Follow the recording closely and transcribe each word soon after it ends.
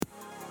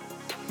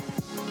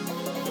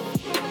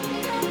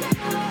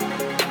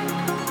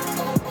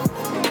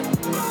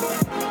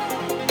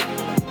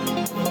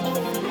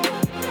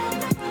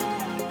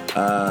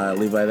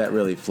Levi, that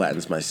really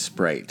flattens my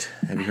Sprite.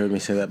 Have you heard me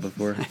say that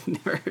before? I've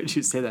never heard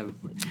you say that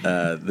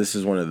before. This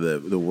is one of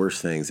the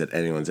worst things that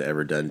anyone's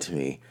ever done to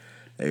me.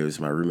 It was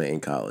my roommate in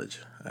college.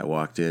 I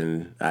walked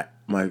in.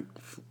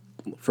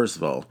 First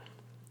of all,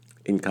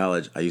 in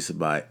college, I used to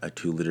buy a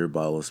 2-liter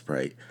bottle of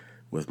Sprite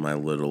with my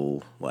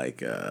little,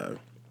 the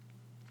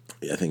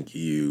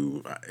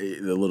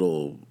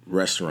little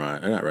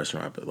restaurant, not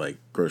restaurant, but like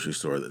grocery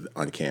store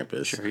on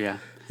campus. Sure, yeah.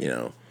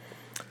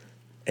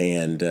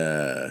 And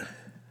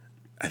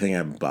I think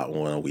I bought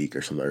one a week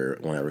or something, or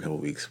one every couple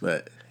of weeks,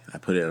 but I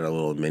put it in a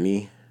little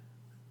mini,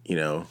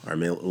 our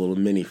little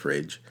mini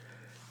fridge.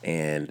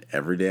 And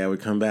every day I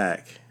would come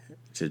back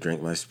to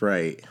drink my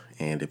Sprite,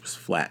 and it was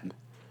flat.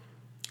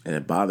 And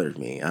it bothered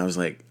me. I was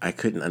like, I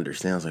couldn't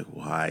understand. I was like,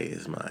 why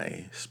is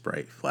my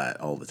Sprite flat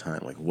all the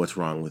time? Like, what's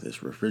wrong with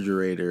this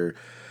refrigerator?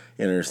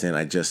 And understand,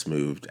 I just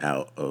moved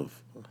out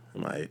of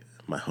my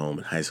home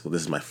in high school.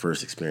 This is my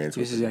first experience.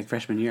 This is like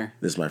freshman year.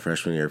 This is my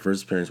freshman year.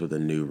 First experience with a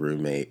new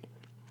roommate,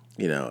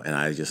 and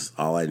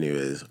all I knew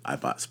is I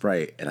bought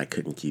Sprite, and I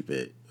couldn't keep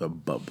it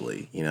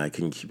bubbly. I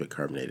couldn't keep it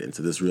carbonated. And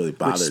so this really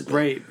bothered me.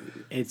 Sprite,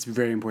 it's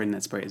very important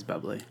that Sprite is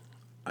bubbly.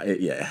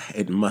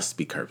 It must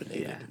be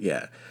carbonated.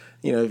 Yeah.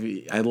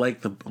 I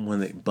like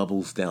when it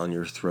bubbles down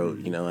your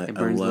throat. It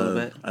burns a little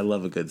bit. I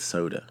love a good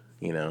soda.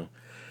 Being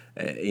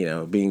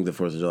the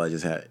 4th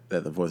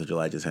of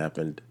July just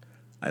happened.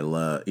 I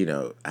love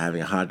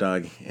having a hot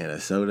dog and a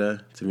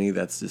soda. To me,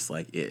 that's just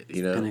like it.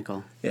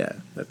 Pinnacle. Yeah,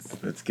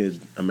 that's good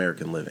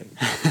American living.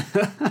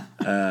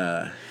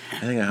 I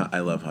think I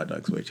love hot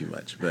dogs way too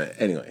much. But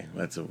anyway,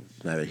 that's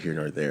neither here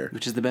nor there.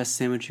 Which is the best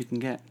sandwich you can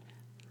get.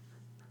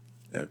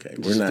 Okay,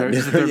 we're not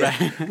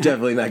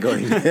definitely not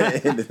going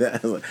into that.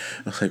 I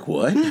was like,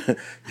 what? You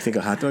think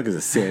a hot dog is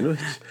a sandwich?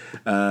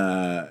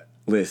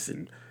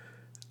 Listen,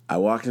 I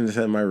walked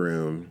into my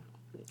room.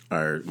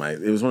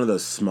 It was one of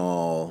those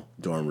small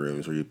dorm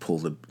rooms where you pull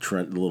the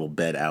little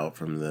bed out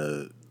from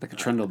the... Like a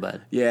trundle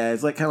bed. Yeah,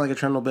 it's kind of like a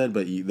trundle bed,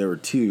 but there were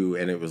two,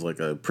 and it was like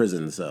a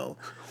prison cell,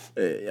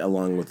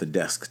 along with the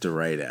desk to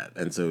write at.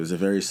 And so it was a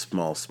very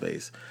small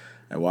space.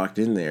 I walked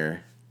in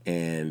there,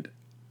 and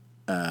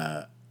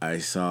I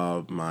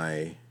saw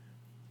my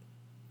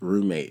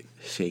roommate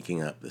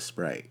shaking up the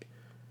Sprite.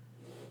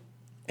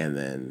 And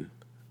then...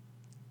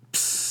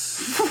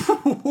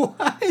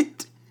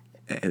 What?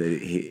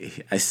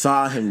 And I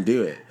saw him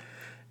do it.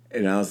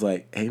 And I was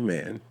like, hey,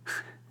 man,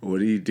 what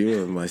are you doing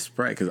with my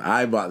Sprite? Because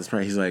I bought the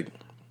Sprite. He's like,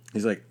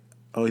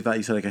 oh, he thought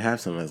you said I could have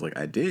some. I was like,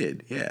 I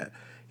did, yeah.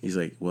 He's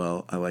like,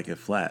 well, I like it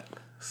flat.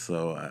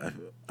 So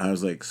I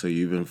was like, so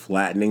you've been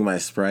flattening my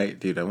Sprite?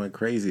 Dude, I went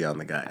crazy on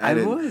the guy. I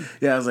would.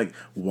 Yeah, I was like,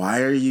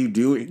 why are you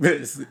doing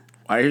this?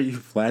 Why are you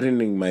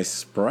flattening my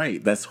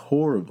Sprite? That's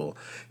horrible.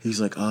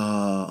 He's like,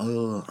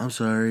 oh, I'm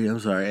sorry.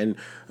 And,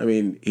 I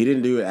mean, he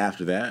didn't do it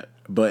after that.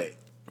 But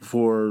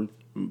for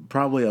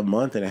probably a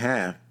month and a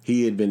half,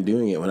 he had been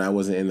doing it when I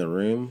wasn't in the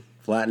room,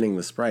 flattening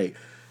the Sprite,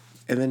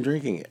 and then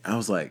drinking it. I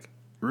was like,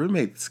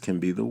 roommates can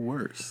be the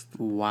worst.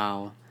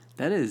 Wow.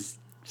 That is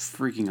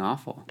freaking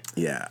awful.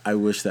 Yeah, I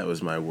wish that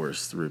was my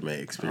worst roommate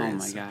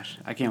experience. Oh my gosh.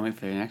 I can't wait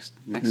for your next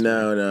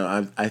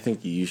No, I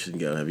think you should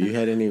go. Have you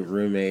had any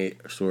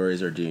roommate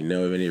stories, or do you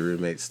know of any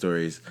roommate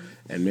stories?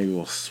 And maybe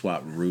we'll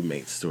swap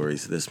roommate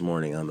stories this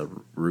morning on the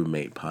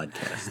Roommate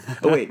Podcast.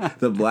 Oh, wait,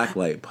 the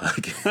Blacklight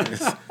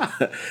Podcast.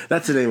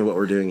 That's the name of what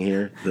we're doing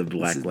here, the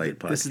Blacklight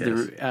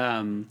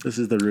Podcast. This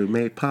is the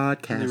Roommate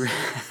Podcast.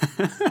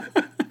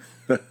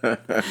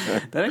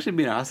 That'd actually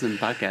be an awesome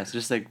podcast,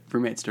 just like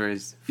roommate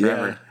stories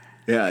forever.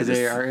 Yeah, because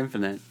they are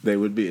infinite. They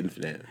would be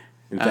infinite.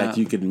 In fact,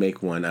 you could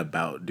make one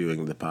about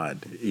doing the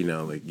pod.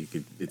 Like you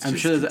could. I'm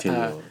sure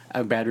there's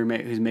a bad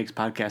roommate who makes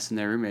podcasts in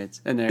their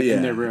roommates in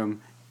their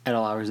room at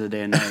all hours of the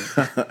day and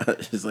night.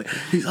 Just like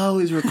he's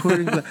always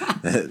recording.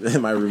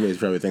 My roommates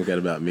probably think that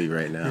about me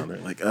right now. They're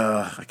like,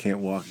 I can't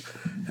walk.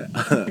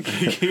 I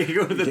can't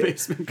go to the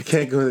basement. I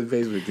can't go to the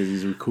basement because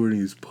he's recording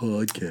his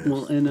podcast.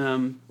 Well,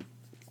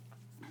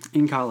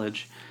 in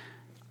college,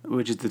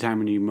 which is the time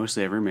when you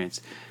mostly have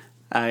roommates,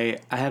 I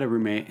had a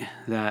roommate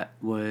that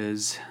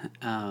was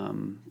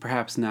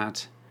perhaps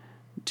not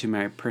to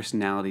my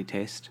personality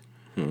taste.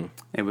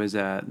 It was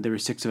there were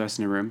 6 of us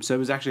in a room, so it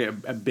was actually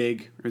a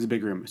big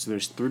room. So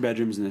there's 3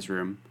 bedrooms in this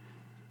room,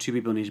 2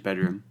 people in each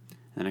bedroom,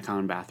 and a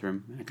common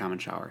bathroom and a common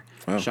shower.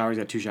 Wow. The shower's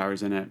got 2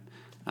 showers in it,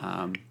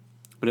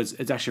 but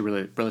it's actually a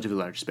really relatively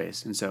large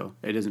space, and so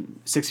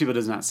 6 people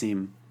does not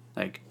seem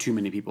like too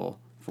many people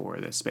for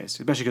this space,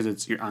 especially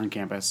because you're on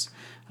campus,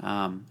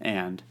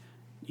 and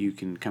you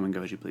can come and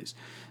go as you please.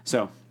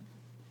 So,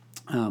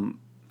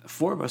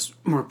 4 of us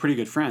were pretty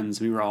good friends.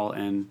 We were all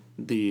in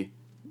the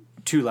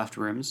 2 left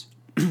rooms,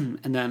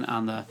 and then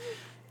on the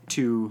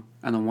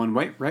one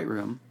right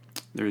room,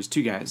 there was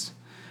 2 guys,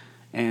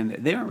 and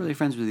they weren't really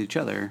friends with each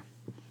other,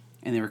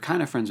 and they were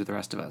kind of friends with the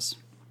rest of us.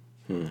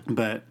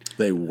 But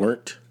they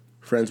weren't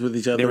friends with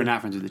each other. They were not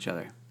friends with each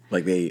other.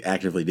 Like they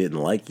actively didn't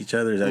like each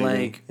other. Is that what you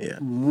mean? Yeah.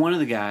 One of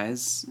the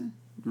guys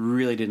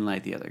really didn't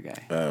like the other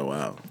guy. Oh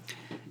wow!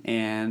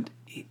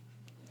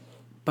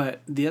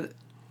 But the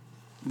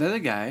other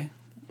guy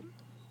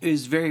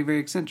is very, very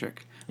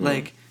eccentric.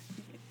 Like,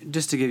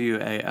 just to give you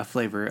a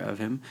flavor of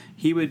him,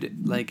 he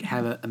would like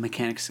have a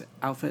mechanic's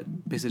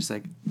outfit, basically just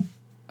like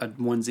a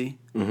onesie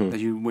that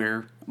you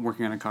wear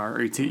working on a car,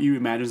 or you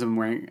imagine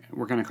someone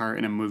working on a car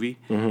in a movie.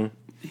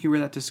 He wear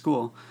that to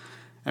school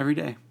every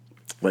day.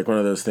 Like one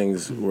of those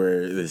things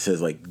where it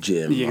says like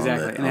Jim. Yeah,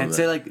 exactly. And I'd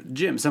say like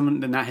Jim, someone,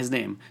 not his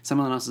name,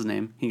 someone else's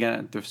name. He got it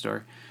at a thrift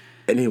store.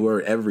 And he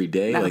wore it every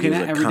day? Not, like okay, it was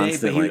not a every day,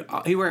 constant,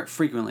 but he wore it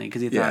frequently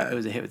because he thought it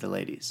was a hit with the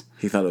ladies.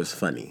 He thought it was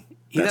funny.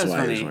 He That's thought it was why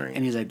funny, he was wearing it.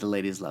 and he's like, the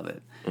ladies love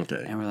it.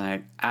 Okay. And we're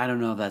like, I don't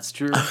know if that's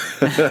true,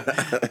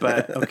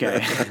 but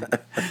okay.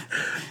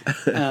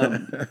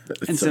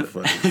 It's so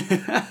funny.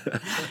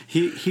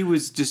 he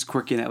was just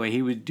quirky in that way.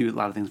 He would do a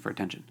lot of things for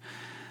attention.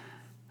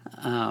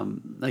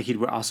 Like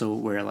he'd also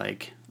wear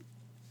like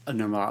a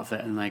normal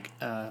outfit and like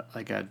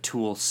a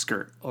tulle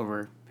skirt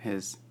over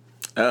his.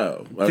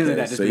 Oh, Like okay.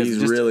 that, So he's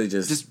really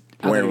just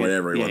wearing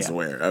whatever he wants to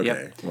wear. Okay,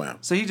 Yep. wow.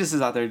 So he just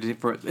is out there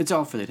for it's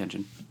all for the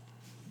attention.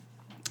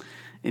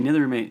 And the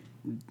other roommate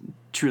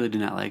truly did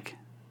not like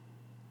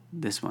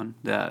this one,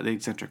 the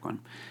eccentric one.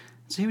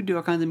 So he would do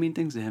all kinds of mean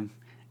things to him,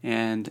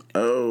 and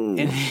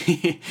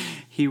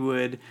he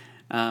would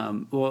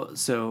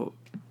so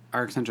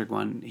our eccentric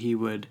one, he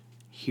would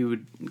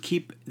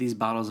keep these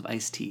bottles of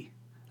iced tea,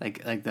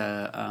 like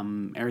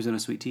the Arizona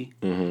sweet tea.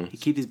 He'd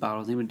keep these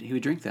bottles. And he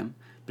would drink them,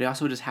 but he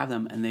also would just have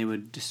them, and they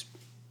would just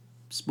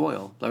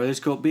spoil. Like, they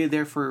just be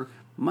there for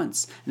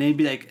months, and they'd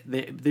be like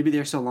they'd be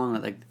there so long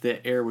that like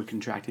the air would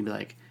contract and be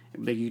like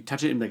you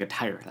touch it and be like a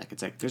tire. Like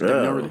it's like there's like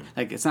no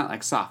like it's not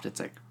like soft. It's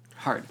like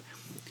hard.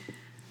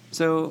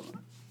 So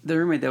the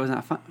roommate that was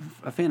not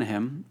a fan of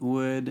him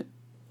would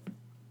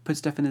put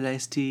stuff in his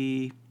iced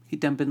tea. He'd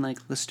dump in like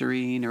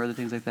Listerine or other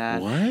things like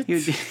that. What? Dang.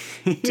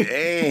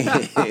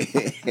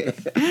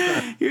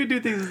 He would do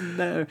things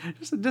that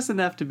just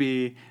enough to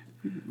be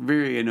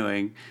very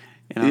annoying.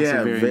 And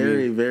also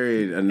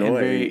very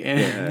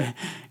annoying.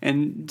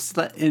 And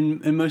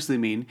mostly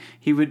mean.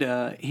 He would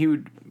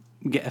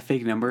get a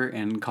fake number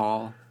and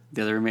call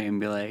the other roommate and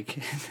be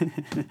like,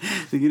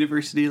 the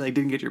university like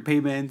didn't get your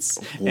payments.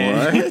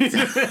 What?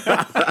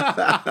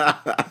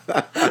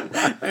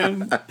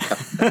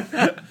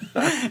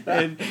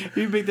 And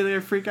he'd make the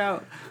other freak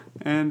out.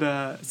 And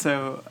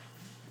so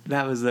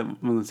that was one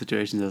of the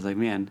situations I was like,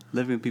 man,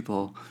 living with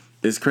people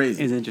It's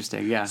crazy. is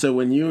interesting. Yeah. So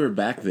when you were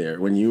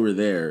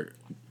there,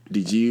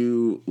 did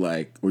you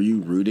were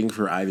you rooting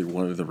for either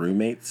one of the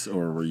roommates,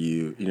 or were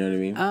you know what I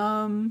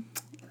mean?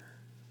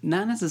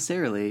 Not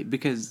necessarily,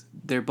 because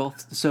they're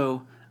both.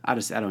 So I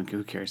don't care.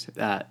 Who cares?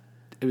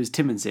 It was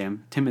Tim and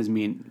Sam. Tim was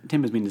mean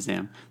to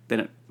Sam.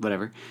 Then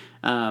whatever.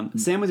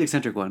 Sam was the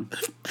eccentric one.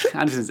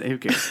 I'm just gonna say, who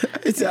cares?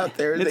 It's out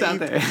there. It's out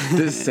there.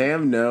 Does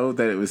Sam know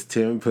that it was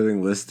Tim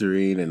putting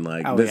Listerine and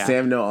does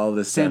Sam know all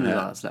this Sam stuff?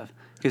 knows all that stuff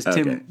because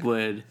Tim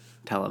would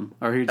tell him,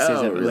 or he'd say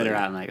something really? later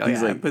on, like, "Oh,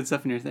 He's I like, put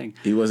stuff in your thing."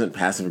 He wasn't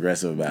passive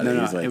aggressive about it. No,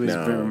 He's like, it was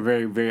no. very,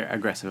 very, very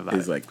aggressive about it.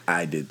 He's like,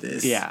 I did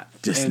this. Yeah,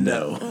 just and,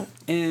 know.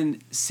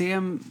 And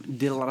Sam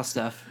did a lot of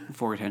stuff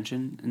for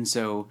attention, and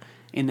so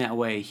in that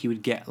way, he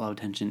would get a lot of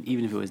attention,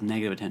 even if it was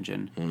negative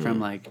attention from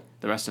like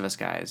the rest of us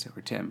guys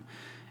or Tim.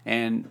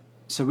 And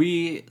so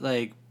we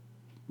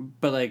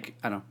but I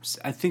don't know.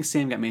 I think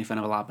Sam got made fun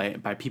of a lot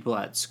by people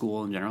at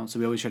school in general. So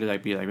we always try to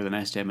be really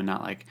nice to him and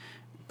not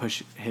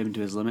push him to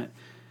his limit.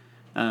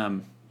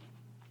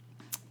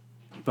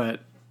 But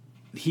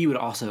he would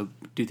also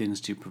do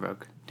things to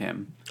provoke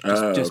Tim.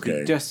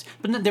 Okay.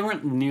 But they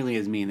weren't nearly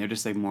as mean. They're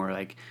just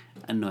more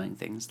annoying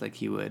things. Like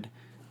he would,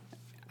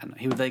 I don't know.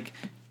 He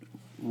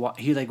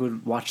would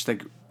would watch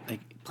like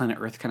Planet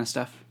Earth kind of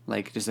stuff.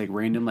 Just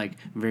random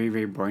very,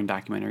 very boring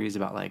documentaries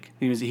about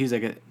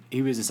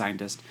he was a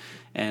scientist,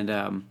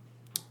 and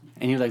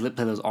he would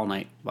play those all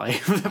night while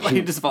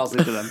he'd just fall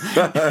asleep to them.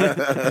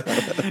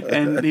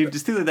 And he'd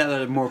just do that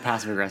are more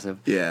passive aggressive.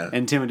 Yeah.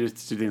 And Tim would do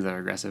things that are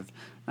aggressive.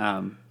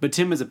 But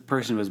Tim as a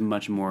person was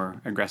much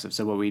more aggressive.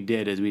 So what we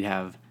did is we'd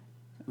have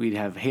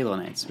Halo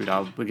nights. We'd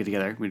get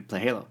together. We'd play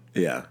Halo.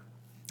 Yeah.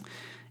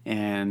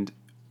 And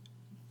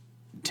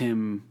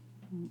Tim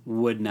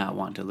would not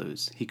want to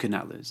lose. He could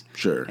not lose.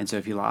 Sure. And so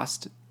if he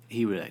lost,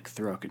 he would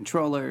throw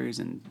controllers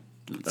and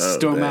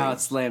storm out,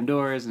 slam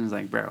doors, and it's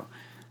like, bro,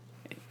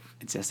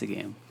 it's just a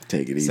game.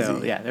 Take it easy.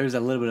 So yeah, there was a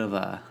little bit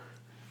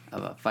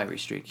of a fiery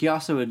streak. He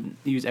also would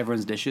use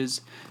everyone's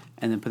dishes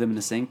and then put them in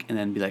the sink and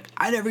then be like,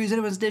 I never use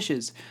anyone's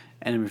dishes,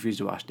 and then refuse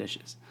to wash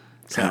dishes.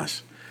 So,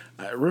 gosh,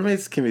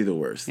 roommates can be the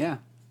worst. Yeah.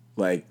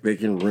 They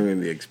can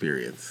ruin the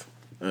experience.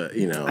 I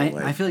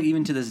feel like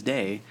even to this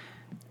day,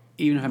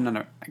 even if I'm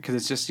not, because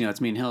it's just,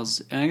 it's me and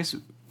Hills, and I guess,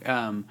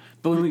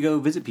 but when we go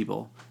visit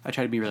people, I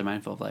try to be really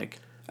mindful of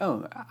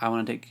I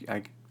want to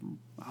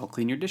I'll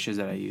clean your dishes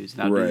that I use.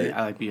 And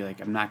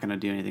I'm not going to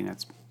do anything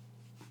that's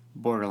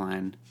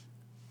borderline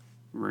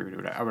rude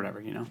or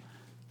whatever,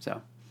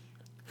 So,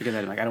 because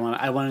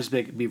I want to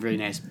just be really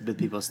nice with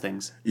people's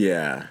things.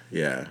 Yeah.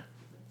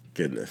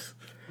 Goodness.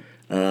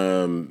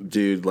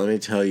 Dude, let me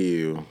tell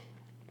you,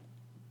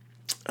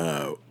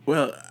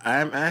 well,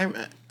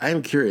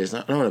 I'm curious.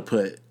 I don't want to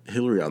put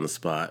Hillary on the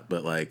spot,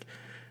 but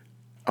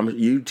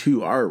you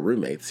two are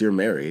roommates. You're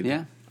married.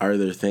 Yeah. Are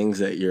there things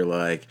that you're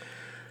like,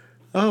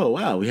 oh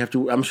wow, we have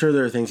to? I'm sure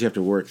there are things you have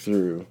to work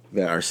through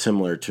that are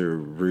similar to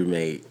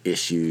roommate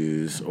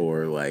issues,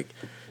 or like.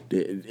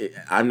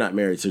 I'm not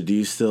married, so do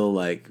you still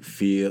like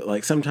feel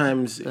like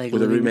sometimes Like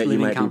with a roommate you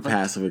might conflict? be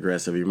passive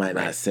aggressive, you might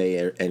not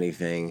say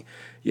anything.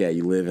 Yeah,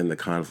 you live in the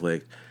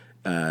conflict.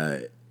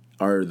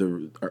 Are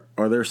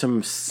there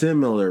some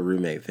similar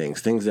roommate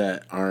things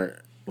that aren't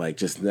like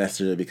just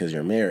necessarily because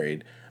you're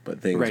married,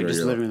 but things Right, where just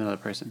you're living with another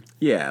person.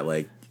 yeah,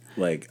 like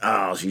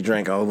oh she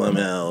drank all the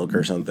milk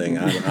or something.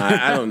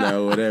 I don't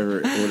know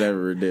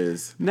whatever it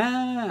is.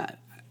 Nah,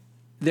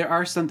 there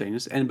are some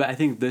things, but I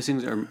think those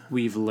things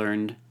we've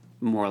learned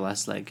more or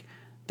less like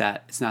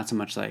that. It's not so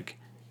much like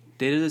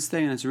they did this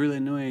thing and it's really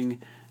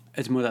annoying.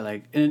 It's more that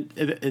like and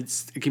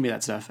it can be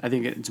that stuff. I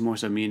think it's more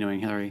so me annoying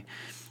Hillary,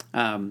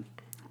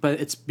 but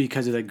it's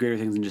because of like greater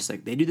things than just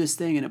like they do this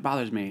thing and it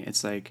bothers me.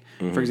 It's like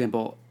for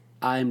example,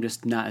 I'm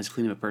just not as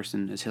clean of a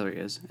person as Hillary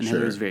is, and Sure.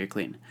 Hillary's very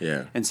clean.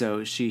 Yeah, and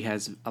so she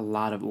has a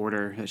lot of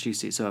order that she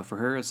sees. So for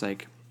her, it's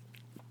like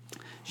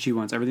she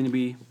wants everything to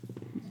be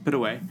put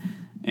away,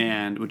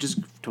 and which is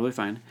totally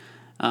fine.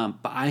 But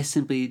I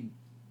simply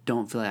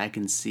don't feel like I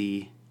can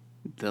see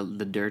the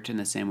dirt in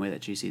the same way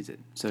that she sees it.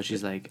 So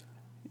she's like,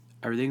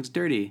 everything's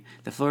dirty.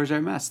 The floors are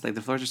a mess. Like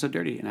the floors are so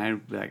dirty. And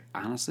I'd be like,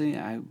 honestly,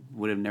 I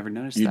would have never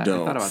noticed You that.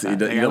 don't I thought about see- that.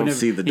 you Like, I don't would never-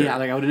 see the dirt. Yeah,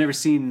 like I would have never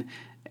seen.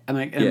 I'm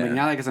like, and I'm Yeah. like,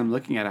 now I guess I'm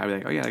looking at it. I'd be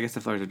like, oh yeah, I guess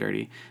the floors are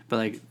dirty. But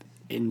like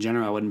in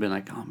general, I wouldn't have been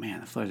like, oh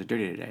man, the floors are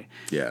dirty today.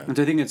 Yeah. And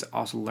so I think it's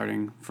also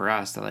learning for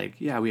us that like,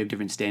 yeah, we have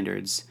different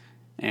standards,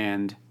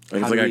 and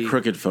like how it's do like we- a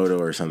crooked photo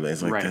or something.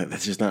 It's like Right.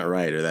 that's just not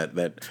right, or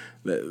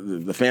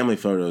the family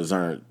photos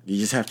aren't. You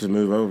just have to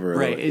move over.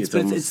 Right. It's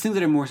almost, things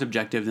that are more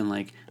subjective than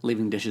like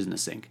leaving dishes in the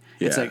sink.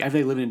 It's Yeah. like I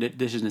feel like leaving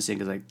dishes in the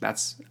sink is like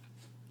that's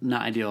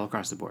not ideal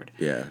across the board.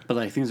 Yeah. But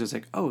like things that's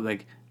like oh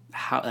like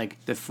how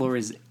like the floor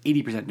is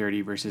 80% dirty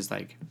versus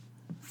like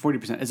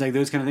 40%. It's like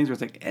those kind of things where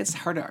it's like it's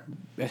hard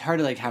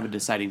to like have a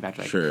deciding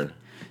factor. Like, Sure.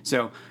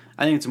 So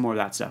I think it's more of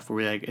that stuff where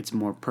we like it's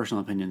more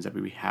personal opinions that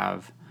we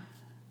have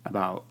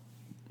about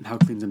how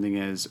clean something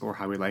is or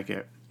how we like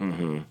it.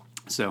 Mm-hmm.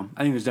 So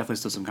I think there's definitely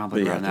still some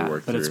conflict That you around have to that,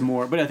 work but it's through.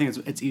 more. But I think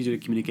it's easier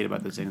to communicate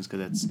about those things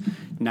because it's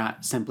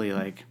not simply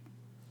like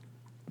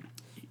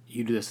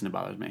you do this and it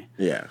bothers me,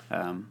 Yeah.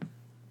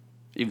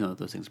 even though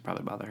those things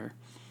probably bother her.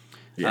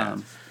 Yeah.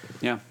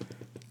 Yeah,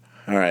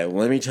 All right.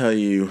 Let me tell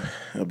you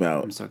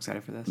about I'm so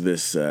excited for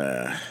this. this.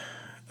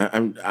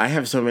 I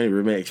have so many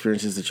roommate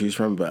experiences to choose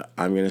from, but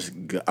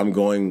I'm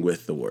going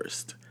with the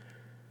worst.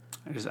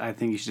 I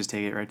think you should just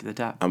take it right to the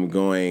top. I'm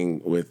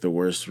going with the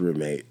worst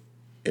roommate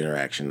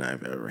interaction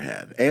I've ever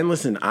had. And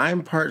listen,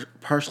 I'm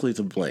partially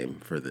to blame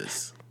for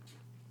this.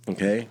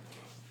 Okay?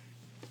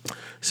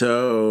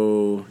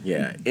 So,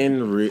 yeah,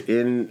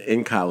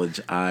 in college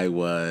I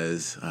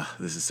was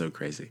this is so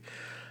crazy.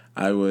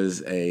 I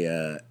was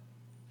a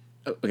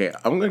okay,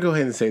 I'm going to go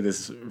ahead and say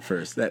this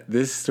first that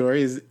this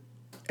story is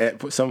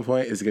at some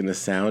point is going to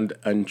sound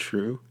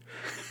untrue.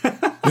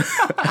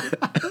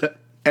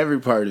 Every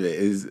part of it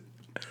is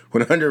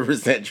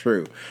 100%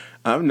 true.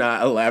 I'm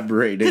not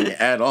elaborating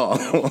at all.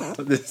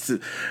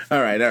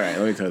 All right. Let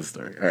me tell the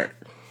story. All right.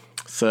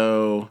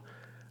 So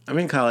I'm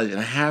in college and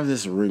I have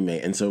this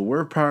roommate, and so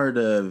we're part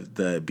of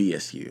the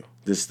BSU.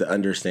 Just to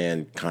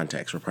understand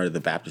context, we're part of the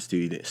Baptist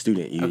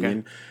Student Union,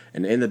 Okay.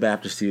 and in the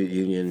Baptist Student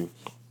Union,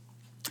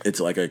 it's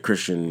like a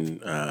Christian,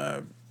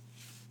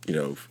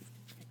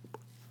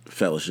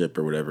 fellowship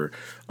or whatever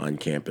on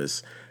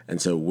campus, and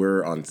so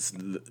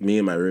me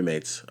and my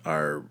roommates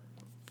are.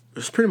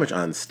 It's pretty much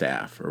on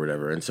staff or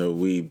whatever, and so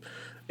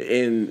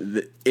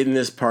in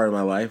this part of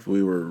my life,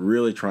 we were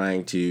really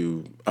trying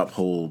to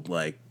uphold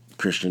like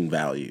Christian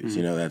values.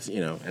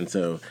 Mm-hmm. And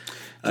so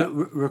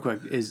Real quick,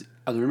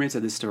 are the roommates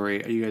of this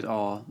story? Are you guys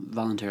all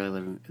voluntarily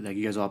living? Like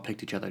you guys all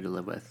picked each other to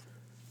live with,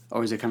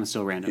 or is it kind of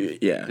still random?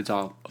 yeah, it's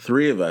all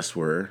three of us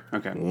were.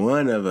 Okay.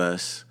 One of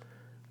us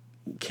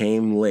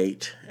came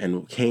late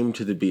and came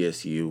to the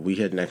BSU. We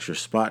had an extra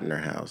spot in our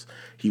house.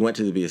 He went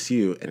to the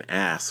BSU and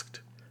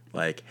asked,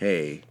 like,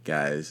 "Hey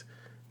guys,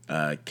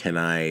 can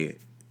I?"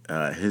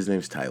 His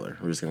name's Tyler.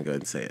 We're just gonna go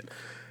ahead and say it.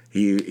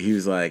 He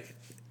was like,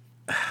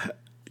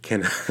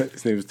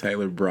 his name was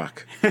Tyler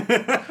Brock.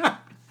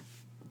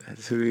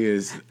 That's who he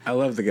is. I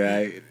love the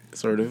guy,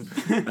 sort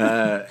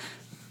of.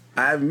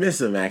 I miss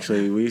him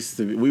actually.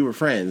 We were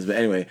friends, but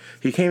anyway,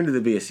 he came to the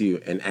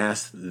BSU and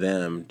asked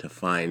them to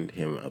find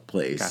him a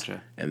place.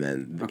 Gotcha. And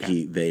then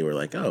Okay. they were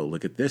like, "Oh,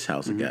 look at this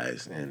house of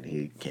guys," and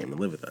he came to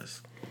live with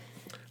us.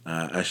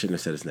 I shouldn't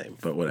have said his name,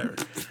 but whatever.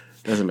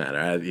 Doesn't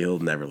matter. He'll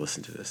never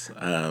listen to this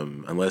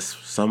unless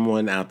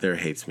someone out there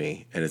hates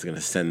me and is going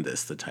to send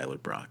this to Tyler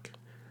Brock.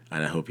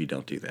 And I hope you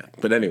don't do that.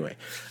 But anyway,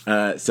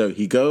 so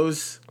he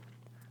goes.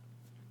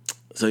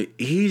 So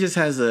he just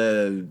has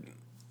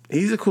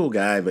he's a cool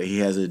guy, but he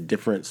has a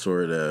different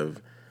sort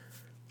of,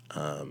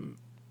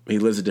 he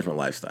lives a different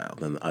lifestyle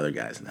than the other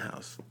guys in the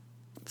house.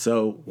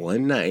 So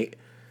one night,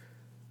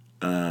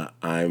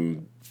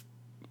 I'm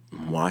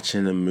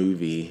watching a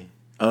movie.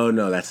 Oh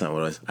no, that's not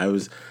what it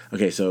was.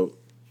 Okay, so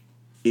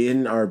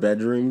in our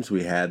bedrooms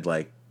we had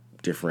like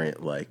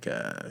different like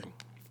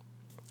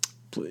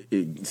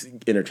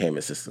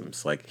entertainment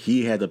systems. Like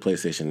he had the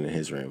PlayStation in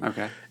his room,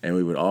 Okay. and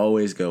we would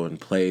always go and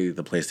play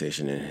the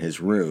PlayStation in his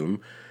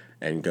room,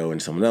 and go in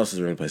someone else's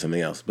room and play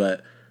something else.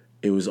 But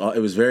it was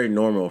very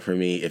normal for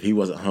me if he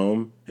wasn't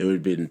home. It would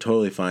have been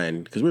totally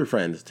fine because we were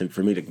friends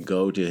for me to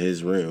go to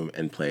his room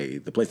and play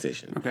the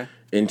PlayStation. Okay.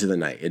 Into the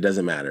night. It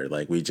doesn't matter.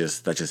 Like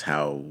that's just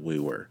how we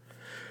were.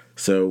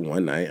 So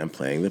one night I'm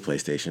playing the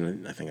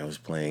PlayStation. I think I was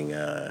playing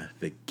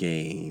the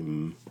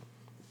game,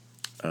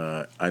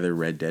 either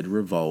Red Dead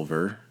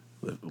Revolver,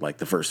 like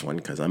the first one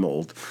because I'm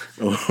old,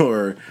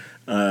 or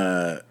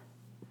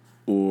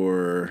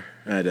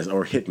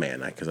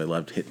Hitman because I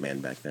loved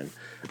Hitman back then.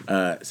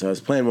 So I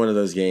was playing one of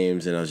those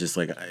games and I was just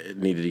like I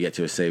needed to get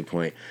to a save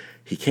point.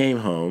 He came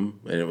home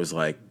and it was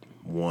like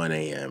 1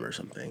 a.m. or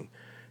something.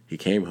 He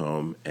came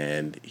home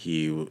and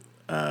he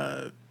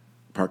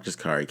parked his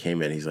car. He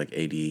came in. He's like,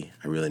 "AD,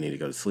 I really need to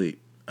go to sleep.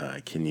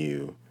 Can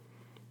you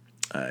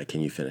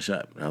finish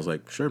up?" And I was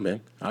like, "Sure,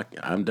 man.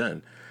 I'm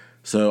done."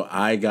 So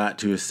I got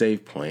to a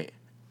save point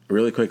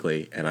really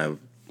quickly, and I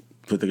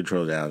put the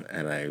controller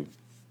down,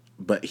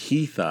 but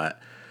he thought,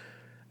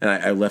 and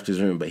I left his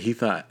room, but he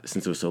thought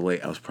since it was so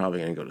late, I was probably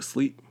going to go to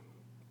sleep.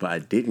 But I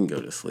didn't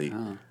go to sleep.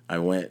 Oh. I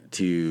went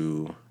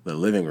to the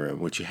living room,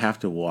 which you have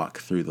to walk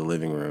through the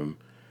living room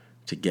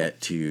to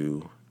get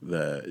to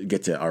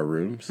our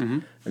rooms. Mm-hmm.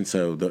 And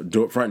so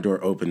the front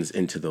door opens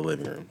into the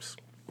living rooms.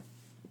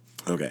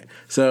 Okay,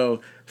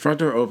 so front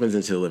door opens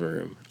into the living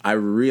room. I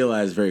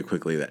realized very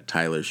quickly that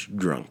Tyler's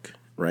drunk,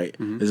 right?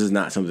 Mm-hmm. This is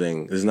not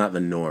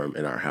the norm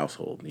in our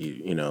household.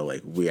 You know,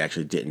 like we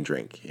actually didn't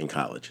drink in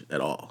college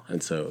at all.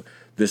 And so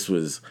I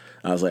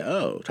was like,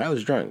 oh,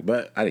 Tyler's drunk,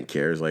 but I didn't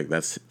care. It's like,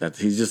 that's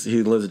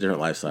he lives a different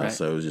lifestyle. Right.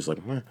 So it was just like,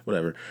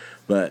 whatever.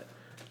 But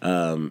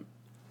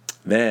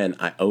then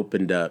I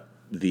opened up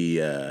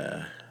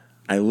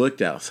I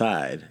looked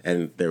outside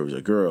and there was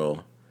a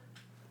girl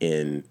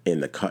in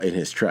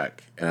his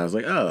truck, and I was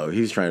like, oh,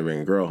 he's trying to bring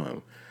a girl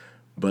home,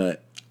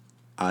 but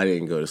I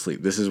didn't go to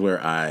sleep. This is where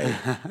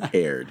I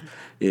erred.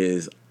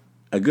 Is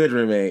a good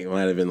roommate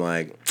might have been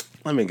like,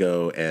 let me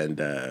go and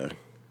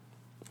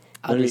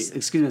I'll just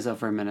excuse myself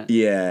for a minute.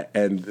 Yeah,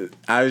 and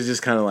I was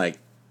just kind of like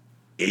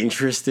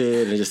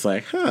interested and just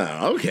like,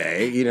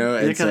 okay, you know.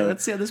 And so,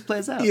 let's see how this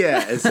plays out.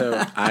 Yeah, and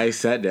so I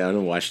sat down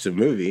and watched a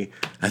movie.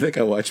 I think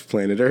I watched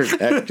Planet Earth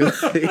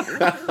actually.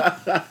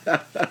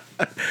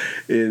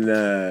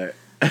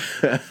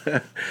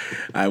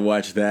 I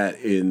watched that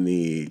in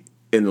the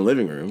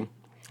living room.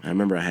 I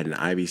remember I had an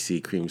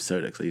IBC cream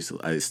soda because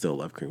I still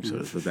love cream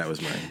sodas, but that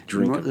was my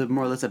drink. The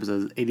more or less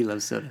episodes, 80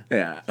 loves soda.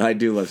 Yeah, I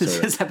do love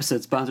soda. This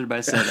episode sponsored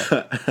by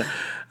soda.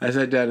 I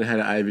sat down and had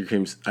an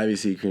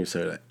IBC cream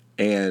soda,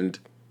 and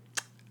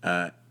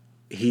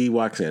he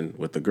walks in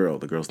with the girl.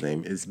 The girl's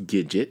name is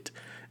Gidget,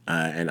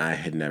 and I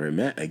had never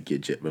met a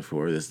Gidget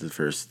before. This is the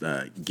first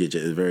Gidget.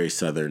 It's a very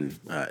southern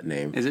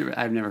name. Is it?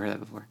 I've never heard that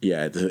before.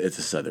 Yeah, it's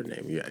a southern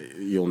name.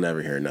 You'll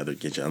never hear another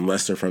Gidget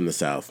unless they're from the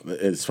south,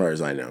 as far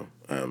as I know.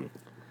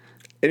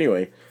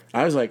 Anyway,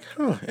 I was like,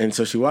 huh. And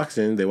so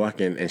they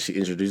walk in, and she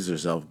introduces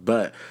herself.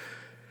 But,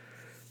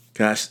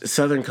 gosh,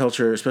 Southern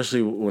culture,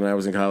 especially when I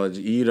was in college,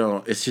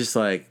 it's just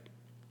like,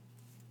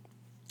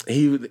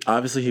 he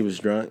was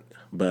drunk,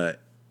 but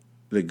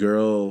the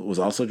girl was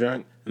also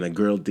drunk, and the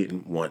girl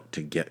didn't want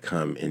to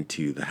come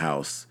into the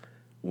house.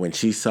 When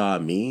she saw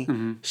me,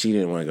 mm-hmm. she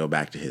didn't want to go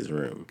back to his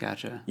room.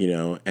 Gotcha. You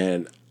know,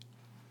 and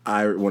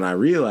when I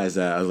realized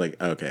that, I was like,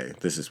 okay,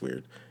 this is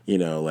weird. You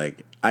know,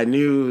 like, I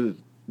knew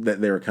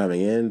that they were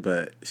coming in,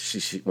 but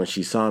she when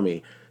she saw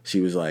me,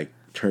 she was like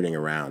turning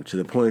around to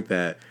the point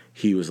that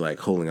he was like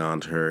holding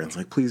on to her and it's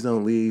like, please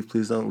don't leave,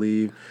 please don't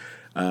leave.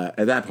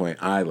 At that point,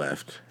 I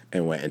left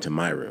and went into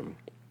my room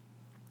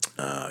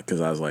because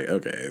I was like,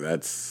 okay,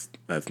 that's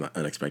not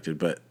unexpected,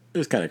 but it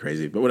was kind of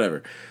crazy, but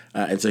whatever.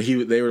 And so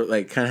they were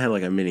like kind of had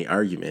like a mini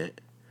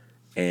argument,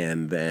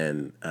 and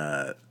then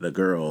the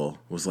girl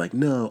was like,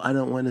 no, I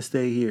don't want to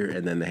stay here,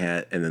 and then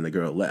the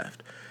girl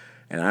left.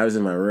 And I was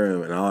in my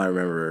room, and all I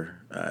remember,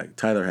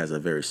 Tyler has a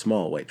very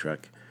small white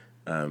truck,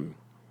 and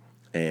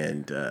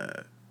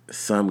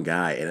some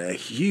guy in a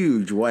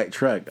huge white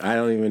truck, I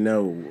don't even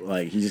know,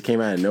 like, he just came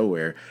out of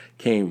nowhere,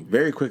 came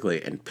very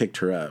quickly and picked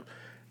her up,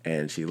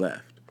 and she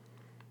left.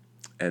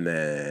 And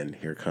then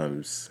here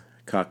comes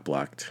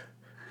cock-blocked,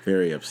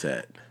 very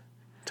upset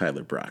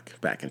Tyler Brock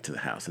back into the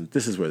house. And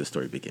this is where the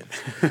story begins.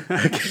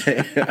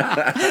 Okay.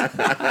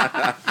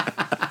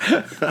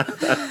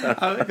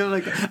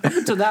 Like, up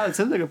until now, it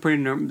sounds like a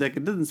pretty normal, like,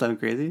 it doesn't sound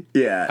crazy.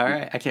 Yeah. All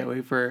right. I can't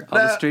wait for all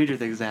the stranger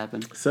things to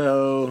happen.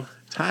 So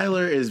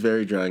Tyler is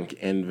very drunk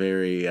and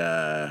very,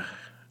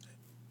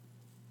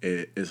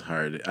 it is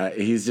hard.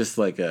 He's just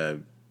like a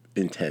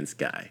intense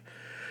guy.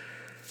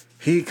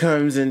 He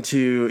comes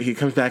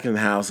back in the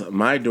house.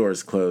 My door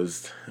is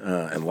closed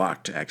and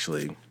locked,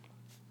 actually.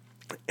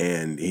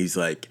 And he's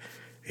like,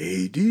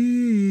 AD,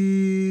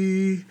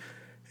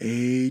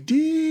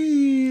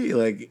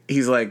 like,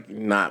 he's like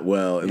not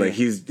well. Like,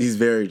 he's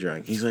very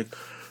drunk. He's like,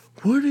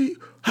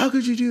 how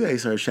could you do that? He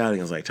started shouting.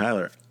 I was like,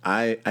 Tyler,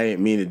 I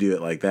didn't mean to do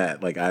it like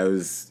that. Like, I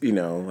was,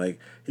 like,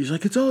 he's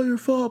like, it's all your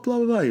fault, blah,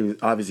 blah, blah.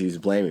 Obviously, he was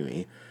blaming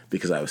me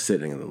because I was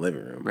sitting in the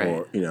living room.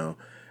 Right.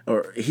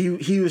 Or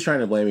he was trying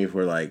to blame me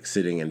for, like,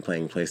 sitting and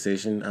playing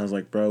PlayStation. I was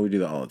like, bro, we do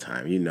that all the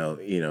time,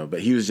 but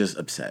he was just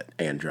upset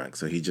and drunk,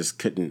 so he just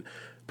couldn't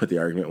put the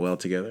argument well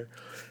together.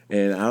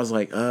 And I was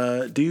like,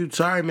 dude,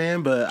 sorry,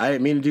 man, but I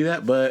didn't mean to do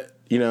that, but,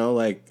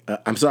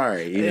 I'm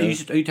sorry.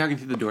 Are you talking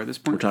through the door at this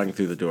point? We're talking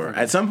through the door.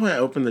 Okay. At some point, I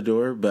opened the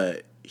door,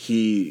 but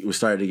he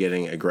started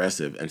getting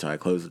aggressive until I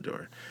closed the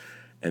door.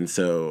 And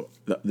so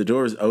the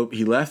door was open.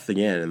 He left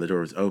again, and the door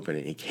was open,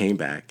 and he came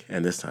back,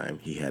 and this time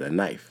he had a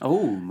knife.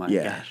 Oh, my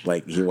gosh.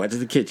 Like, he went to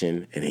the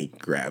kitchen, and he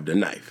grabbed a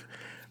knife,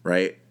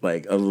 right?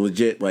 Like, a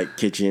legit, like,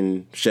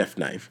 kitchen chef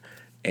knife.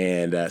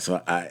 And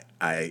so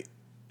I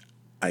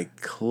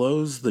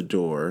closed the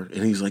door,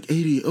 and he's like,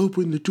 "AD,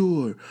 open the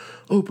door.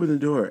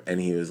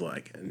 And he was,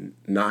 like,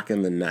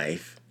 knocking the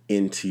knife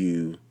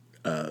into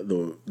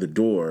the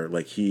door,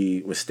 like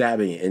he was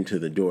stabbing it into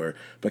the door,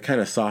 but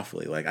kind of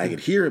softly. Like, I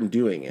could hear him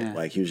doing it. Yeah.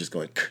 Like, he was just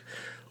going,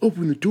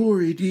 "Open the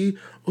door, AD,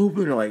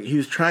 open." Or, like, he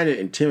was trying to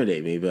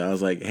intimidate me, but I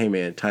was like, "Hey,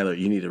 man, Tyler,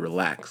 you need to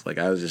relax." Like,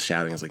 I was just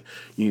shouting. I was like,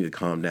 "You need to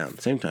calm down." At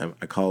the same time,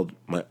 I called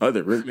my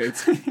other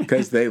roommates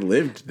because they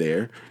lived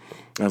there.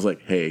 I was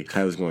like, "Hey,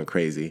 Tyler's going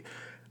crazy."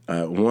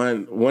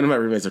 One of my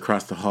roommates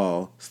across the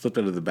hall slipped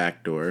out of the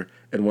back door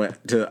and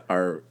went to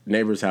our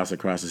neighbor's house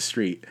across the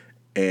street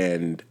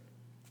and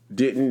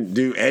didn't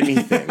do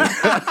anything.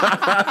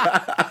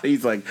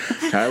 He's like,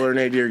 "Tyler and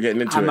AD are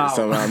getting into it,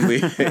 so I'm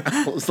leaving."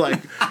 I was like,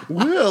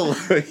 "Will,"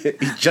 he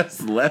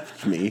just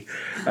left me.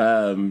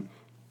 The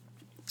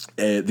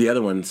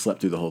other one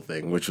slept through the whole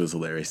thing, which was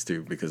hilarious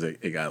too because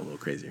it got a little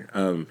crazier.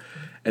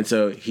 And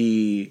so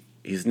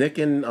he's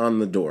nicking on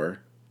the door,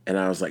 and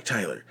I was like,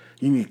 "Tyler,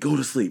 you need to go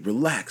to sleep.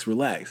 Relax."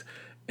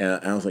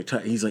 And I was like,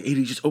 he's like,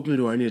 "AD, just open the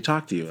door. I need to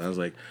talk to you." And I was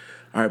like,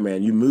 "All right,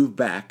 man, you move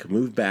back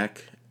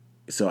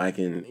so I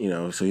can,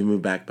 so he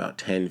moved back about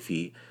 10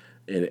 feet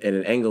at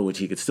an angle which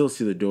he could still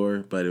see the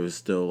door, but it was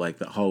still like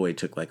the hallway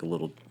took like a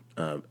little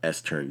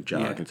S-turn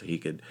jog, yeah. And so he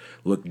could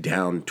look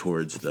down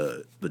towards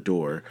the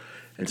door.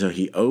 And so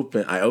I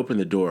opened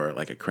the door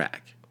like a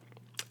crack.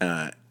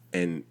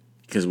 And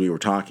because we were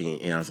talking,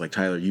 and I was like,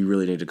 "Tyler, you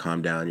really need to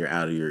calm down. You're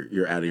out of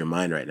your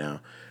mind right now."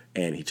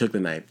 And he took the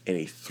knife and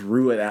he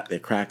threw it at the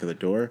crack of the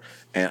door.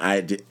 And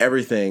I did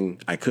everything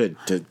I could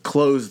to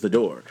close the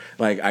door.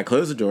 Like, I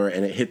closed the door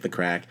and it hit the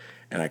crack.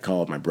 And I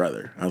called my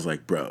brother. I was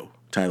like, "Bro,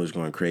 Tyler's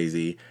going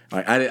crazy."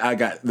 Like, I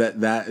got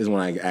that. That is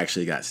when I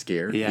actually got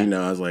scared. Yeah.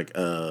 I was like,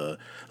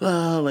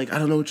 like, I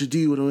don't know what to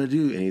do. What do I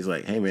do? And he's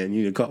like, "Hey, man,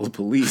 you need to call the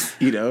police."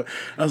 I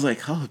was like,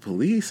 "Call the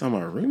police on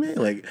my roommate?"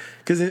 Like,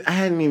 because I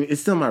hadn't even.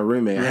 It's still my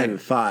roommate. Right. I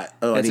hadn't thought.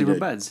 Oh, I need to.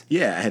 Buds.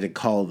 Yeah, I had to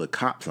call the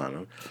cops on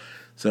him.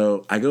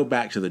 So I go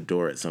back to the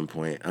door at some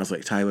point. I was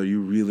like, "Tyler, you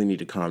really need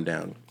to calm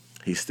down."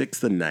 He sticks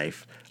the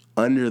knife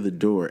under the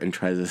door and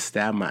tries to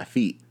stab my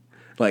feet.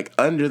 Like,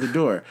 under the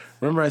door.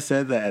 Remember I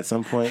said that at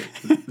some point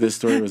this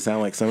story would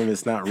sound like some of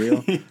it's not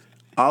real?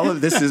 All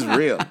of this is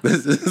real.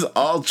 This is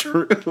all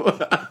true.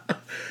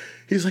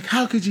 He's like,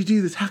 "How could you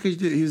do this? How could you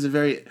do it?"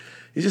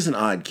 He's just an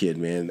odd kid,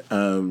 man.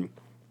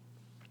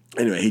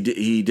 Anyway,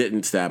 he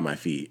didn't stab my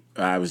feet.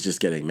 I was just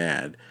getting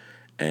mad.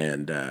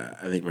 And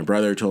I think my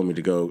brother told me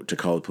to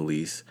call the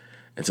police.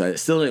 And so I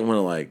still didn't want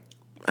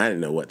to, I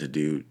didn't know what to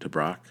do to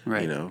Brock,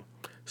 right.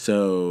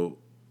 So,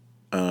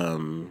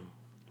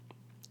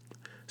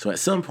 so at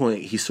some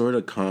point he sort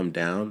of calmed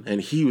down,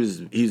 and he's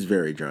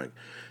very drunk.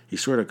 He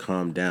sort of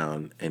calmed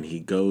down, and he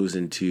goes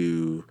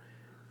into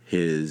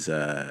his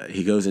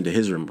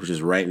room, which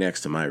is right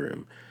next to my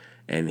room,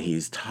 and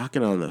he's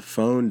talking on the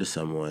phone to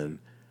someone,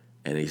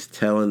 and he's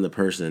telling the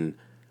person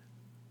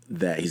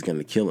that he's going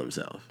to kill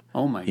himself.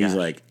 Oh my gosh. He's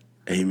like,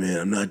 "Hey, man,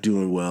 I'm not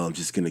doing well. I'm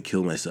just going to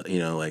kill myself."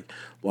 Like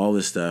all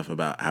this stuff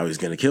about how he's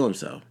going to kill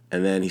himself.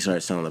 And then he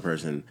starts telling the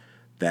person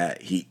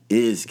that he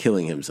is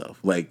killing himself.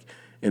 Like,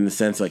 in the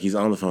sense, like, he's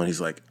on the phone. He's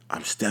like,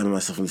 "I'm stabbing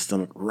myself in the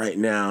stomach right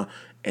now.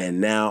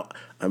 And now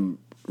I'm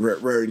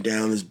running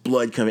down, this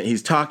blood coming."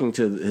 He's talking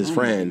to his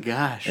friend. Oh my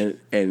gosh.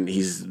 And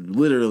he's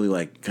literally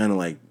like, kind of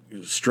like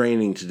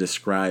straining to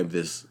describe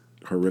this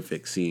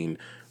horrific scene,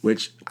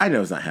 which I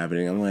know is not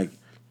happening. I'm like,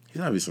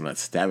 he's obviously not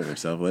stabbing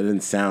himself. Well, it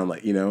didn't sound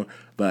like,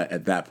 But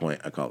at that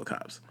point, I called the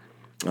cops.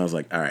 I was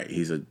like, all right,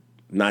 he's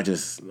not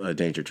just a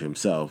danger to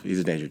himself, he's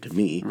a danger to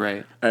me.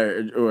 Right.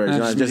 Or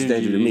not just a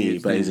danger to me,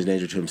 but he's a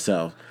danger to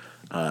himself.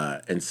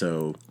 And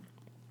so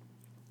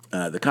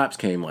the cops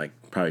came like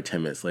probably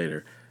 10 minutes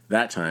later.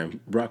 That time,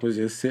 Brock was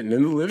just sitting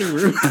in the living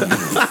room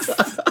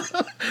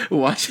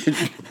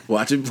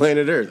watching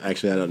Planet Earth.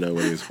 Actually, I don't know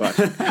what he was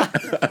watching.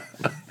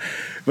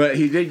 But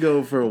he did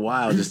go for a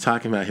while just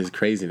talking about his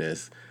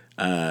craziness.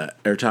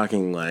 Or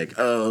talking like,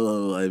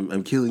 "Oh,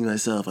 I'm killing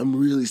myself. I'm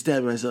really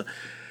stabbing myself."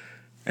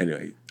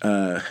 Anyway,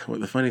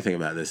 the funny thing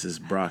about this is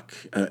Brock...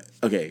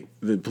 okay,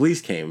 the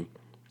police came,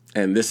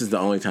 and this is the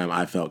only time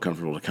I felt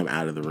comfortable to come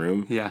out of the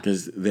room. Yeah.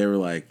 Because they were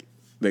like...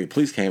 The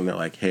police came, they're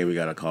like, "Hey, we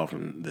got a call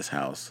from this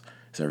house.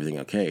 Is everything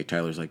okay?"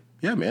 Tyler's like,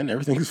 yeah, man,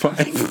 everything's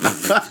fine.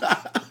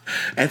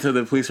 And so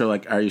the police are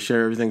like, are you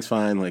sure everything's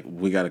fine? Like,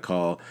 we got a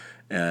call.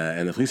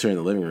 And the police are in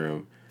the living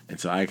room. And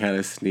so I kind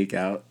of sneak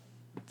out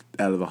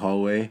of the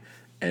hallway.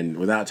 And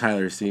without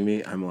Tyler seeing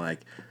me, I'm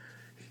like,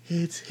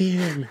 it's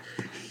him.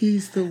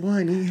 He's the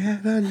one. He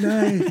had a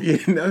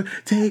knife.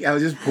 I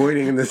was just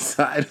pointing in the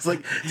side. I was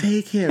like,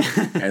 take him.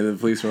 And the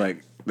police were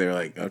like, they were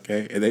like,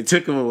 okay. And they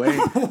took him away.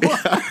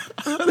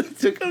 They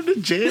took him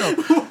to jail.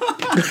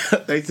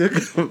 They took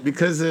him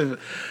because of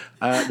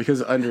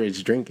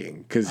underage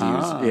drinking. Because he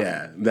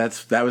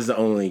was, that was the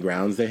only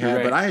grounds they had.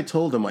 Right. But I had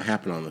told him what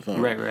happened on the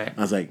phone. Right.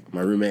 I was like,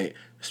 my roommate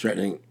was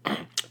threatening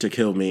to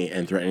kill me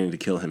and threatening to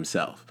kill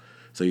himself.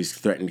 So he's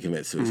threatened to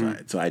commit suicide.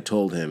 Mm-hmm. So I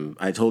told them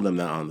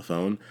that on the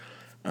phone.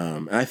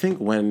 And I think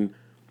when...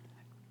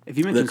 If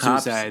you mention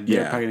suicide,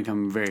 they're probably going to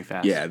come very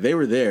fast. Yeah, they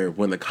were there.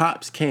 When the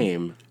cops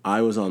came,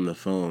 I was on the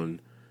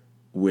phone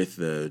with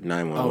the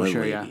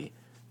 911 lady. Yeah.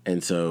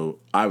 And so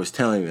I was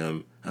telling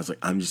them, I was like,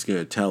 I'm just going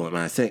to tell them.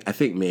 And I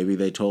think maybe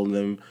they told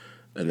them,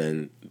 and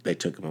then they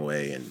took him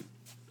away and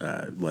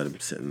let him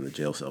sit in the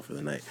jail cell for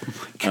the night.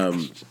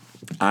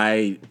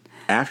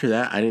 After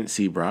that, I didn't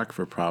see Brock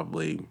for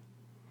probably...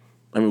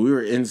 I mean, we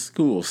were in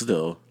school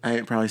still. I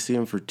didn't probably see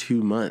him for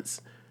 2 months.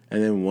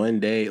 And then one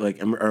day, I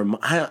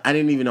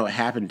didn't even know what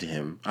happened to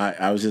him.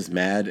 I was just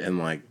mad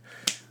and,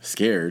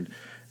 scared.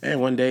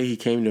 And one day he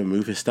came to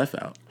move his stuff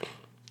out.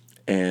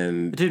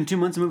 And it took him 2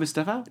 months to move his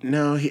stuff out?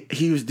 No,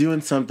 he was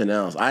doing something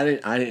else. I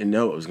didn't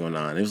know what was going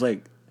on. It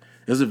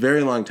was a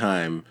very long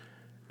time.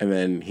 And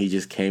then he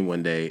just came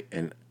one day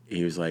and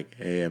he was like,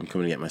 hey, I'm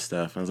coming to get my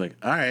stuff. I was like,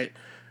 all right.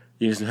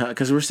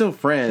 Because we're still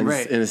friends,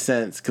 right, in a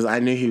sense, because I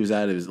knew he was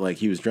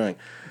he was drunk.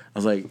 I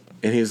was like,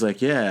 and he was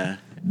like, yeah.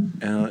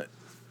 And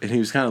he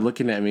was kind of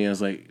looking at me. I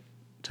was like,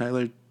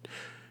 Tyler,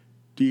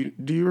 do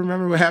you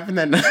remember what happened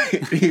that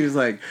night? He was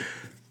like,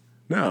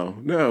 no,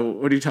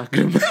 what are you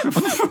talking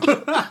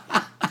about?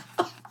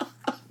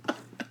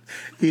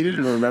 He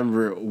didn't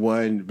remember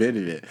one bit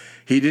of it.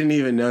 He didn't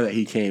even know that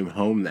he came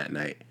home that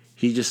night.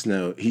 He just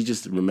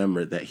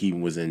remembered that he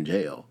was in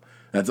jail.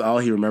 That's all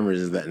he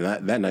remembers, is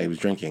that night he was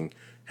drinking.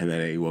 And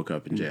then he woke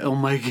up in jail. Oh,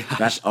 my gosh.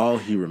 That's all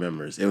he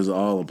remembers. It was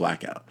all a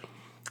blackout.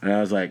 And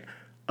I was like,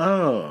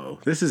 oh,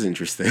 this is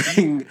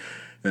interesting.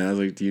 And I was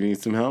like, do you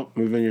need some help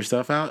moving your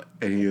stuff out?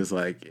 And he was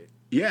like,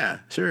 yeah,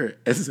 sure.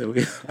 And so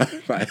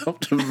I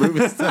helped him move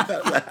his stuff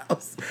out of the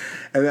house.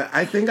 And then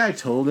I think I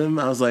told him,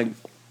 I was like,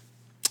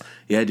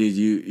 yeah, dude,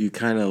 you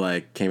kind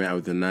of came at me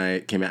with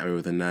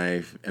a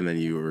knife, and then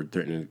you were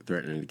threatening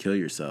to kill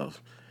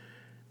yourself.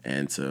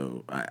 And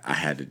so I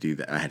had to do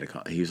that. I had to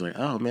call. He was like,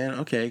 oh, man,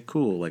 okay,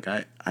 cool.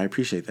 I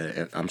appreciate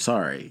that. I'm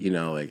sorry.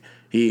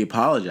 He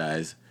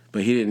apologized,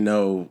 but he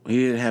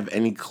didn't have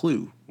any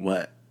clue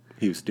what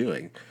he was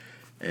doing.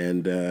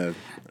 And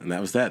that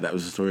was that. That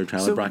was the story of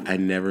Tyler Brock. I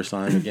never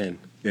saw him again.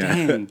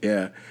 Yeah. Dang.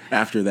 Yeah.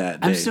 After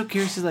that day. I'm so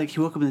curious, he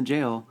woke up in the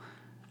jail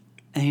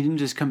and he didn't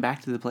just come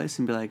back to the place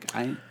and be like,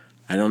 I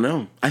don't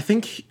know. I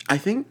think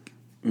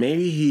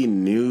maybe he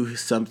knew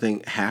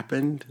something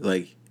happened.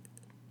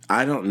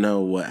 I don't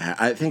know what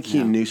I think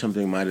he knew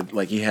something might have,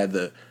 he had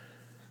the...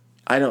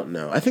 I don't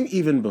know. I think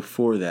even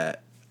before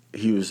that,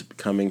 he was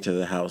coming to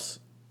the house...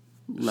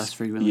 Less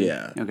frequently?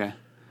 Yeah. Okay.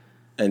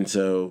 And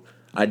so,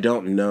 I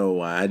don't know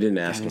why. I didn't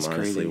ask him,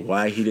 honestly,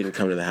 why he didn't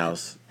come to the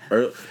house.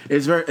 Or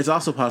it's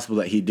also possible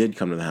that he did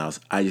come to the house.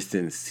 I just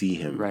didn't see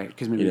him. Right.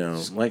 Because maybe... I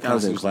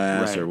was in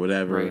class or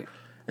whatever. Right.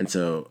 And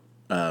so,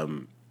 I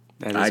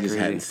just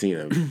hadn't seen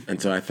him.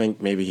 And so, I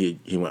think maybe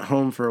he went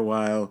home for a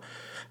while.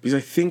 Because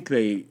I think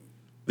they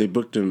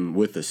booked him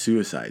with a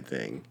suicide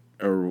thing,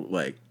 or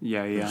a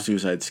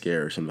suicide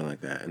scare or something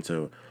like that. And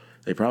so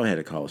they probably had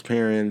to call his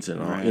parents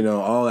and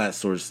all, all that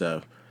sort of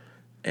stuff.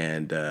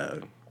 And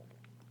so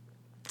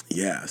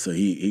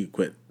he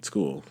quit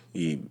school.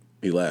 He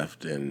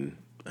left, and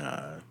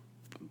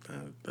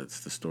that's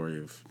the story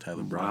of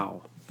Tyler Brock.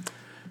 Wow.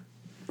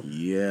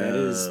 Yeah,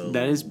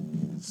 that is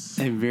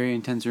a very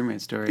intense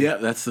roommate story. Yeah,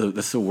 that's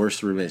the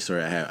worst roommate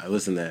story I have.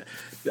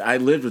 I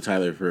lived with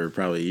Tyler for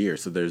probably a year,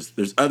 so there's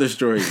other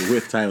stories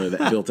with Tyler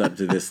that built up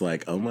to this,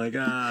 oh my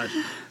gosh,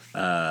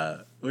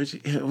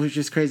 which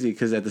is crazy,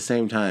 because at the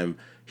same time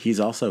he's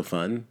also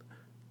fun.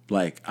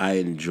 I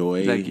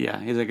enjoy.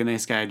 He's a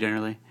nice guy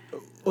generally.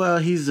 Well,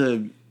 he's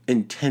a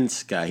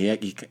intense guy.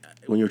 He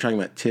when you were talking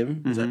about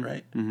Tim, is that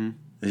right? Mm-hmm.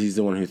 He's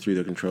the one who threw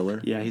the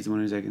controller. Yeah, he's the one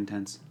who's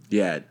intense.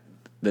 Yeah.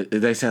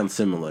 They sound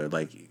similar.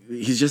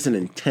 He's just an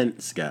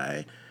intense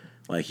guy.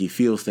 He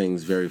feels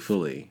things very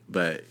fully,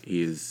 but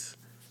he's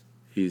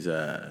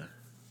so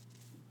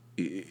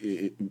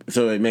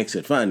it makes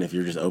it fun if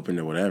you're just open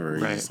to whatever.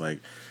 Right. He's just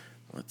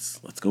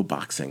let's go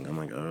boxing. I'm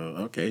like,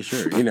 oh, okay,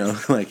 sure.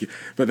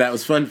 But that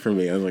was fun for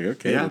me. I was like,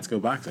 okay, let's go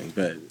boxing.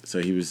 But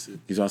so he's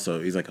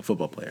like a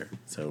football player.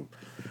 So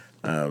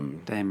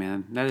dang,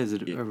 man, that is a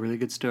really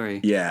good story.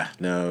 Yeah,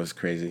 no, it was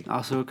crazy.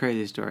 Also a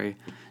crazy story.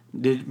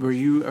 Were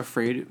you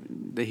afraid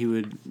that he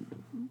would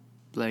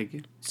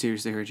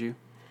seriously hurt you?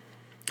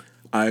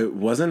 I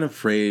wasn't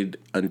afraid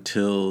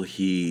until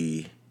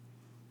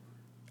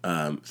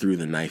threw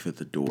the knife at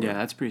the door. Yeah,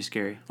 that's pretty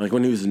scary. Like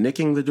when he was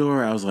nicking the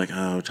door, I was like,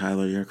 "Oh,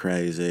 Tyler, you're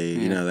crazy,"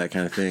 you know, that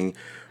kind of thing.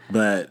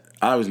 But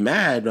I was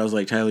mad. But I was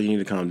like, "Tyler, you need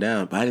to calm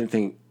down." But I didn't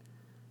think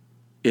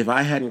if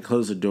I hadn't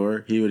closed the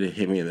door, he would have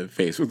hit me in the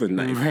face with a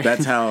knife. Right.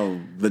 That's how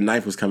the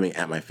knife was coming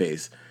at my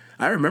face.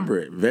 I remember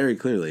it very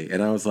clearly,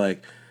 and I was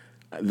like,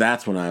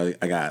 that's when I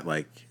got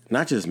like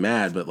not just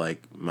mad, but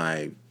like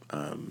my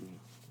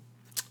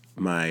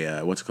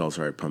what's it called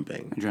started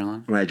pumping.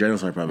 Adrenaline. My adrenaline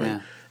started pumping.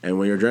 Yeah. And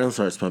when your adrenaline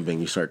starts pumping,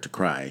 you start to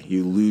cry.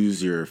 You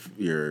lose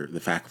the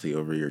faculty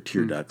over your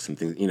tear ducts and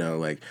things, you know,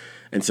 like,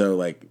 and so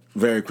like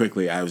very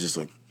quickly I was just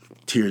like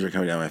tears are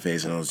coming down my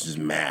face and I was just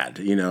mad,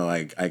 you know,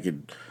 like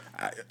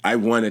I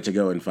wanted to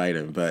go and fight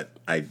him, but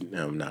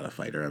I'm not a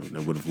fighter. I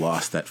would have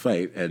lost that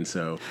fight, and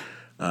so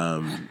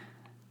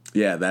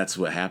yeah, that's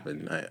what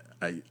happened.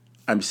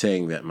 I'm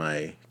saying that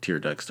my tear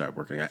ducts stopped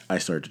working. I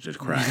started to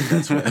cry.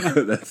 That's what.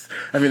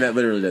 I mean, that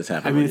literally does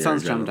happen. I mean, it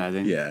sounds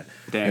traumatizing. Yeah.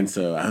 Dang. And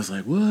so I was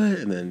like, "What?"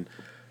 And then,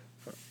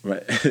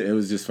 it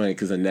was just funny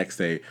because the next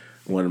day,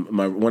 one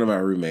of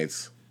our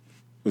roommates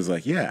was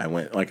like, "Yeah, I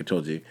went. Like I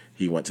told you,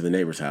 he went to the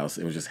neighbor's house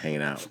and was just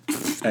hanging out.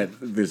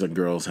 There's a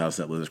girl's house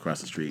that lives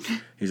across the street.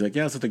 He's like,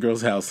 yeah, it's at the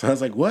girl's house. I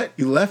was like, what?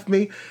 You left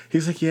me?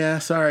 He's like, yeah,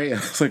 sorry. And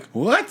I was like,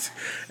 what?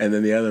 And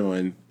then the other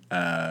one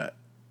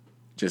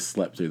just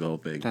slept through the whole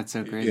thing. That's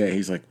so crazy. Yeah,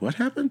 he's like, what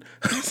happened?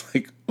 I was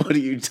like, what are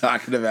you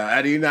talking about?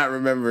 How do you not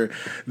remember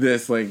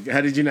this? Like,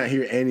 how did you not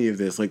hear any of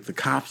this? Like, the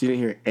cops, you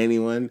didn't hear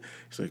anyone?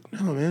 He's like,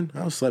 no, man,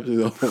 I was slept through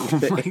the whole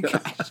thing. Oh my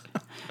gosh.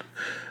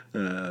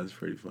 That's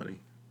pretty funny.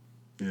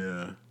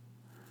 Yeah.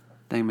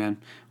 Dang, man.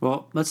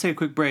 Well, let's take a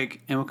quick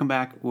break, and we'll come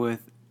back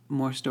with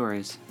more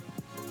stories.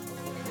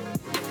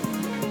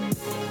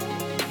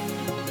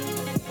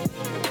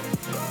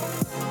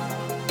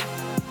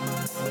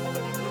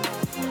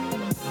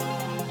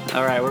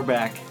 All right, we're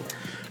back.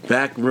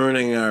 Back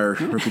ruining our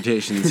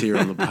reputations here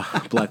on the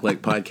Black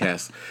Light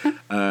Podcast.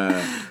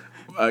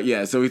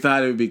 Yeah, so we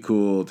thought it would be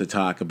cool to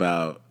talk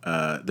about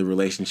the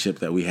relationship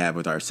that we have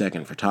with our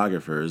second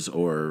photographers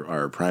or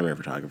our primary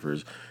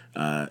photographers,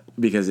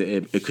 because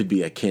it could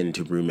be akin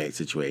to roommate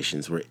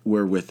situations.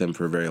 We're with them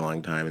for a very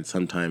long time, and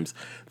sometimes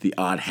the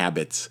odd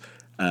habits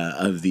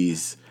of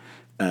these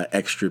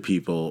extra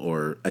people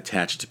or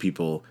attached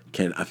people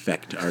can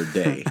affect our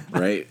day,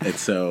 right? And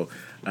so,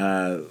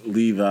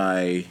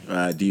 Levi,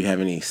 do you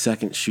have any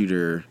second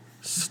shooter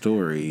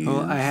stories?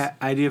 Well,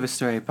 I do have a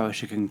story I probably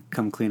should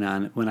come clean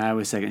on. When I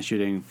was second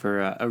shooting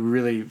for a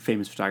really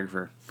famous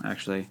photographer,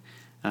 actually.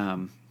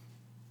 It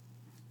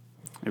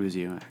was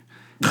you.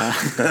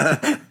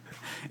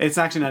 It's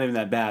actually not even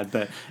that bad,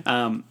 but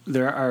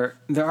there are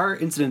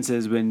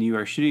incidences when you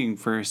are shooting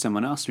for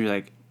someone else and you're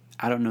like,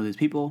 I don't know these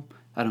people,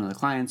 I don't know the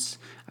clients,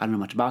 I don't know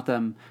much about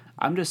them.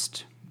 I'm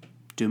just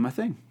doing my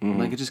thing. Mm-hmm.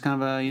 Like, it's just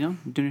kind of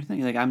doing your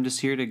thing. Like, I'm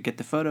just here to get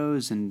the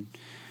photos. And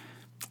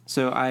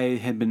so I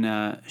had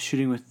been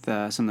shooting with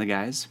some of the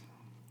guys,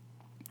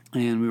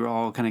 and we were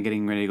all kind of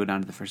getting ready to go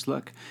down to the first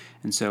look.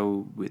 And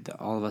so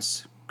all of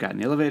us got in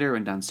the elevator,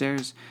 went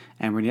downstairs,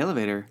 and we're in the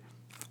elevator,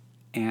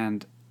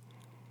 and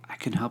I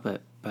couldn't help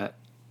it, but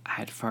I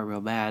had to fart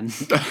real bad. And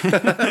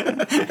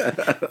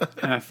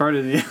I farted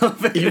in the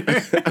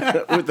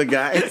elevator. With the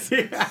guys?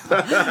 Yeah.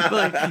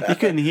 Like, you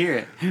couldn't hear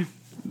it,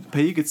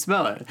 but you could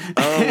smell it.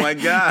 Oh my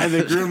God. And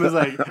the groom was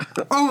like,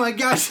 oh my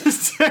gosh,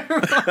 this is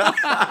terrible.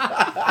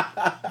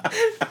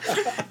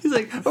 He's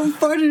like, I'm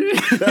farting.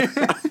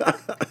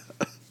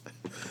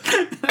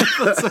 I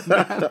felt so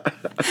bad.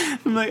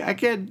 I'm like, I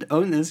can't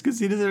own this because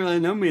he doesn't really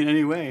know me in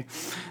any way.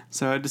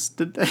 So I just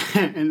stood there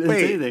and didn't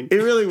say anything. It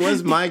really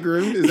was my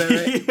groom? Is that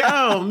right? Yeah.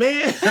 Oh,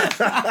 man.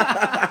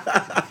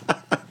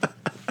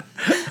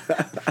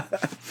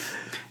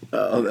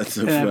 Oh, that's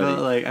so funny.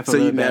 I felt so you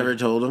really never bad.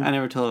 told him? I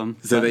never told him.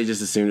 So they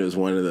just assumed it was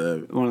one of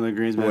the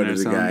groomsmen one or of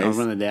the something, guys? or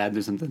one of the dads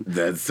or something.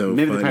 That's so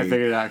Maybe funny. they probably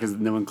figured it out because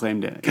no one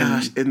claimed it.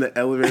 Gosh, in the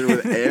elevator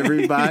with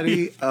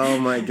everybody? Oh,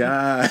 my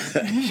God.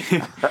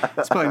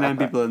 It's probably 9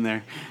 people in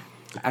there.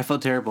 I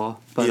felt terrible,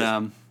 but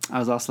Yeah. I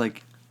was also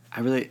like,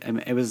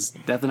 it was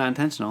definitely not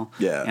intentional.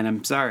 Yeah. And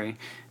I'm sorry.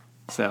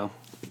 So.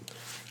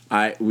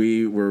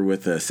 We were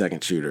with a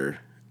second shooter.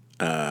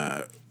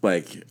 I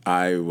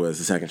was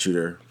the second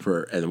shooter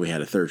and then we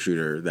had a third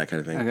shooter, that kind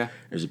of thing. Okay.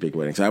 It was a big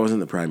wedding. So I wasn't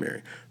the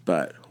primary,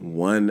 but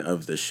one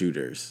of the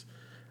shooters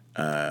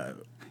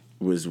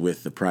was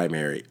with the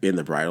primary in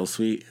the bridal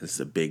suite. It's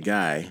a big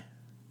guy.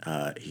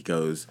 He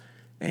goes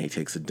and he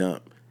takes a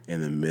dump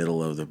in the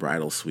middle of the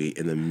bridal suite,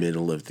 in the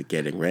middle of the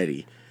getting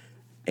ready.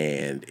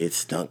 And it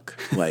stunk.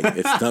 Like,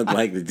 it stunk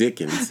like the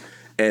Dickens.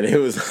 And it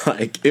was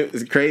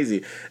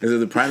crazy. And so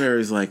the primary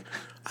was like,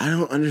 I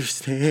don't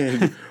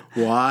understand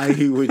why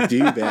he would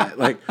do that.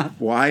 Like,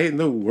 why in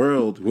the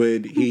world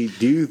would he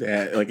do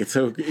that? Like, it's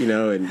so,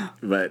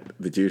 but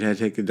the dude had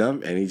to take a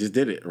dump, and he just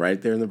did it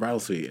right there in the bridal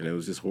suite, and it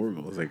was just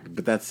horrible. It was like,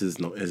 but that's his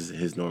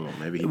normal.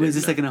 Maybe he Was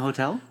this like in a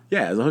hotel?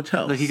 Yeah, it was a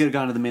hotel. Like, he could have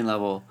gone to the main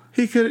level.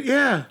 He could,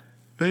 yeah.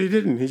 But he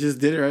didn't. He just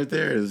did it right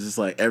there. It was just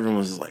like, everyone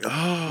was just like,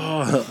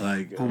 oh.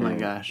 Like, oh my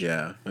gosh.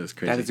 Yeah, it was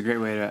crazy. That is a great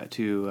way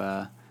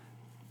to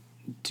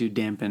to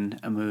dampen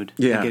a mood.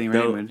 Yeah, getting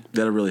ready mood.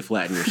 That'll really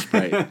flatten your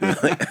Sprite.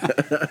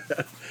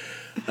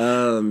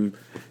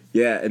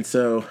 Yeah, and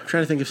so I'm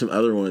trying to think of some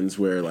other ones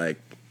where like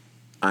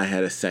I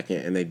had a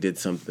second and they did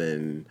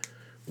something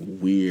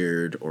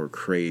weird or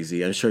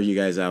crazy. I'm sure you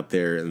guys out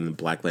there in the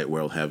blacklight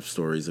world have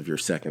stories of your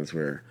seconds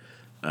where,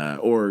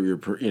 or you're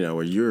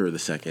where you're the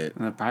second.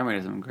 The primate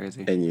is something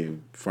crazy. And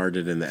you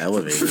farted in the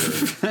elevator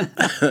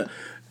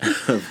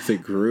of the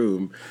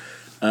groom.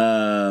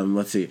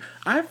 Let's see.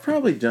 I've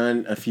probably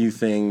done a few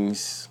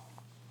things.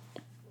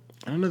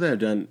 I don't know that I've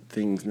done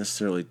things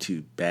necessarily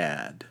too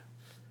bad.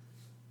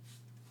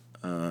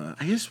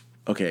 I guess,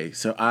 okay,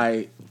 so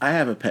I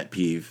have a pet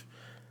peeve.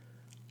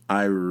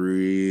 I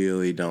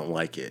really don't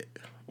like it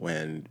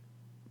when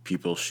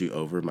people shoot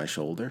over my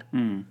shoulder.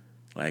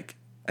 Like,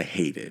 I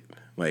hate it.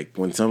 Like,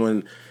 when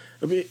someone,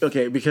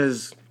 okay,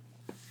 because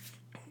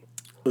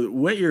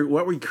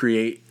what we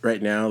create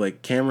right now,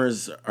 like,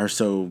 cameras are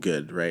so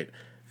good, right?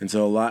 And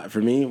so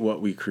for me,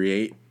 what we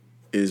create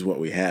is what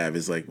we have.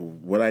 Is like,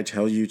 what I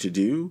tell you to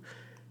do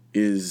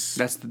is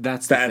that's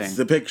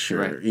the picture.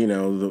 Right. You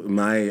know,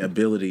 my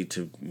ability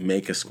to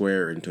make a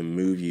square and to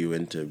move you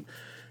and to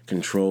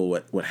control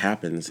what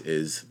happens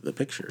is the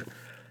picture.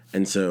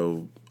 And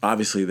so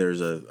obviously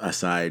there's a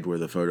side where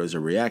the photos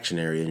are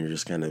reactionary and you're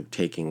just kind of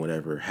taking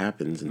whatever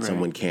happens, and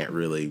someone can't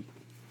really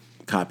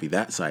copy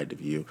that side of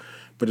you.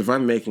 But if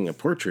I'm making a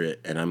portrait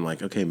and I'm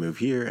like, okay, move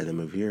here and then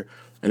move here,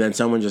 and then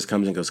someone just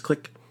comes and goes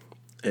click,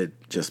 it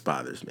just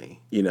bothers me.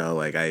 You know,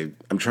 like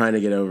I'm trying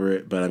to get over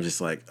it, but I'm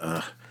just like,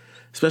 ugh.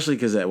 Especially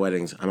because at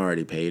weddings, I'm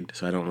already paid,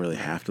 so I don't really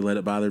have to let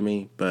it bother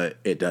me, but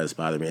it does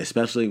bother me,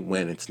 especially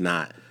when it's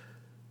not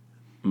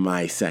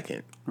my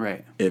second.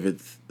 Right. If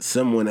it's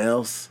someone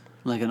else.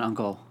 Like an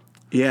uncle.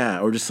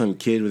 Yeah, or just some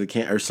kid with a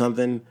can or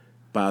something,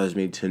 bothers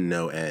me to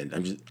no end.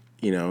 I'm just,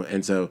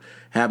 and so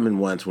happened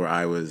once where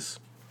I was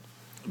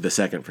the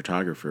second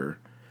photographer,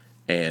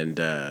 and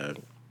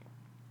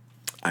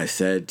I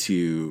said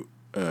to,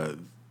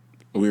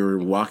 we were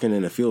walking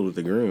in a field with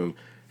the groom,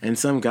 and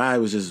some guy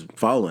was just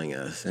following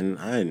us, and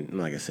I'm not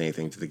going to say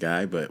anything to the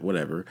guy, but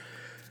whatever.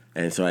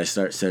 And so I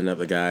start setting up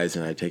the guys,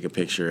 and I take a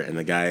picture, and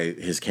the guy,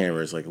 his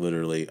camera is like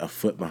literally a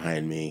foot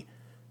behind me,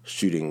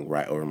 shooting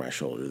right over my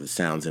shoulder. The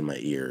sound's in my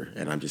ear,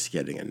 and I'm just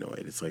getting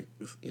annoyed. It's like,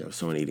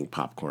 someone eating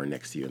popcorn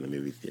next to you in the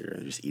movie theater,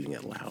 and just eating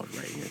it loud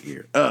right in your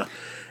ear. Ugh.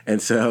 And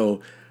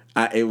so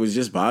it was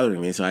just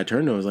bothering me. So I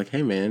turned to him, I was like,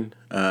 hey, man.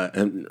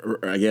 And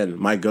again,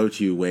 my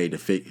go-to way to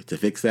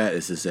fix that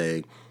is to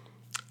say,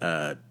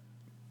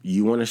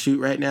 you want to shoot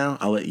right now?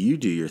 I'll let you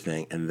do your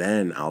thing, and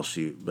then I'll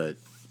shoot. But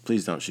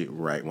please don't shoot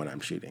right when I'm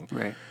shooting.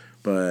 Right.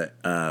 But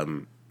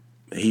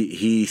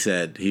he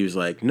said, he was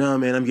like, no,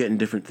 man, I'm getting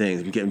different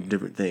things.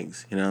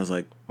 And I was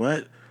like,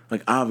 what?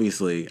 Like,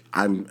 obviously,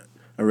 I'm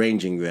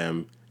arranging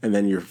them, and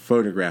then you're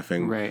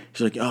photographing. Right.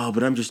 She's like, oh,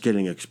 but I'm just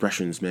getting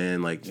expressions,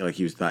 man. Like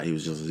thought he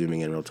was just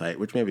zooming in real tight,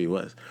 which maybe he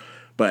was.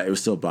 But it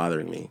was still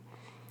bothering me.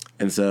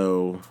 And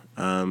so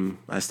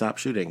I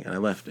stopped shooting, and I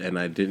left, and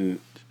I didn't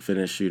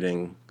finish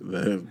shooting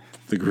the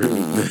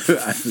groom.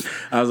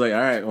 I was like, all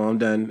right, well, I'm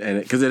done.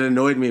 And because it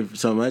annoyed me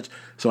so much,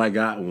 so I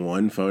got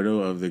one photo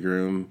of the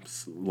groom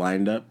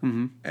lined up,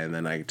 and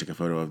then I took a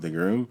photo of the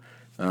groom,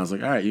 and I was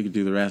like, all right, you can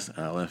do the rest.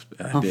 And I left.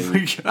 I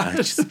didn't.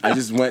 I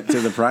just went to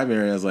the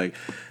primary, and I was like,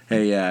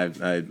 hey, yeah,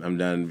 I'm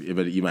done,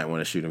 but you might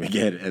want to shoot him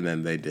again. And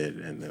then they did,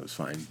 and it was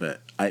fine.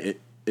 But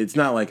it's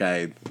not like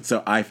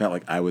so I felt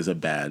like I was a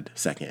bad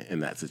second in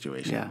that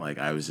situation. Yeah. Like,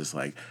 I was just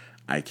like,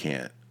 I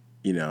can't,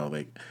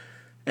 like.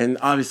 And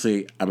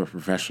obviously, I'm a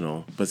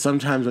professional, but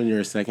sometimes when you're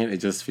a second, it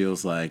just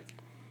feels like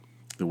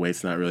the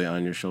weight's not really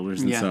on your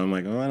shoulders. And so I'm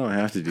like, oh, I don't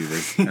have to do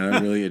this. And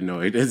I'm really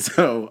annoyed. And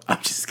so I'm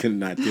just going to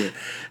not do it.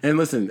 And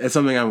listen, it's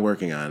something I'm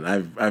working on.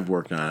 I've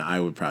worked on it.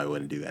 I probably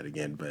wouldn't do that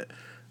again. But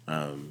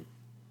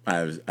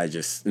I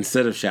just,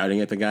 instead of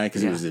shouting at the guy,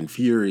 because it was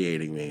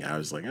infuriating me, I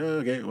was like, oh,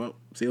 okay, well,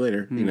 see you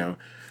later,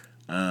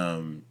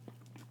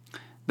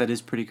 That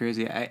is pretty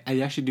crazy. I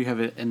actually do have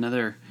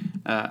another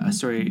a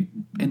story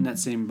in that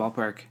same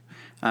ballpark.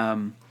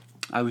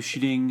 I was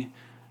shooting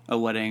a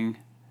wedding.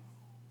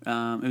 It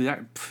was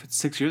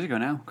 6 years ago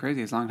now.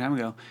 Crazy, it's a long time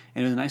ago,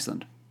 and it was in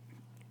Iceland.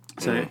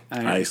 So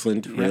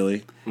Iceland,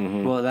 really?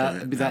 Mm-hmm. Well,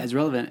 that is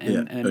relevant to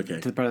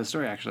the part of the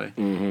story actually,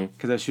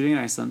 because I was shooting in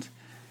Iceland,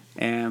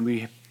 and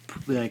we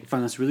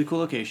found this really cool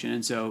location,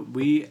 and so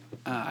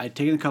I'd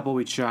taken a couple.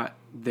 We'd shot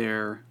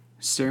their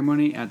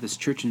ceremony at this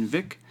church in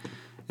Vik,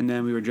 and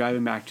then we were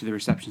driving back to the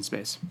reception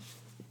space.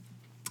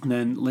 And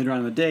then later on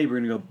in the day, we're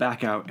gonna go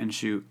back out and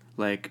shoot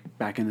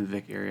back in the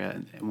Vik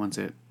area once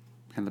it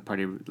kind of the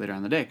party later on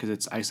in the day, because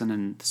it's Iceland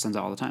and the sun's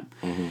out all the time.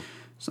 Mm-hmm.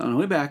 So on the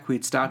way back,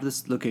 we'd stopped at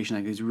this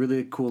location, these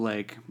really cool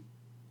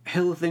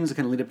hill things that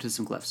kind of lead up to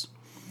some cliffs.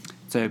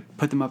 So I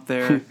put them up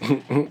there,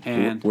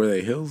 and were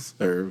they hills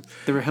or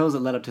there were hills that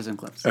led up to some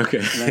cliffs. Okay,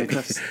 and then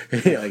cliffs.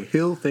 Yeah, like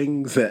hill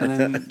things that,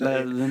 and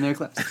then there are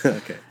cliffs.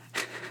 Okay.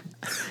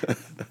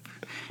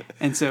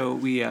 And so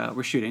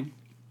we're shooting,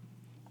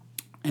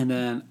 And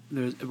then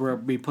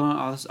we put on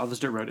all this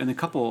dirt road, and the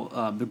couple,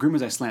 the groom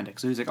was Icelandic,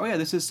 so he's like, "Oh yeah,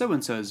 this is so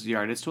and so's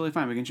yard. It's totally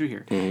fine. We can shoot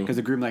here." Because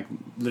the groom like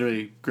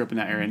literally grew up in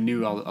that area and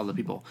knew all the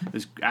people. It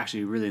was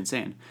actually really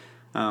insane.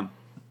 And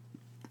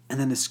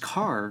then this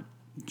car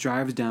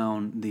drives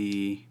down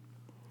the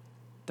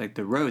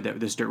road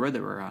this dirt road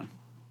that we're on,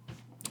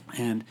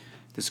 and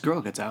this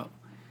girl gets out,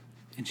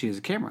 and she has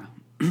a camera,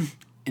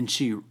 and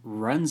she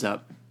runs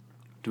up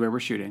to where we're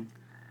shooting,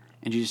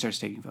 and she just starts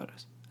taking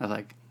photos of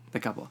like the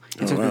couple.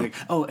 And starts being like,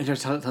 and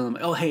starts telling them,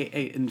 "Oh,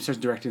 hey," and starts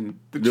directing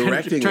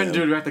trying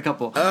to direct the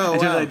couple. Oh,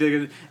 and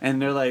wow. And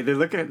they're like, they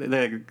look at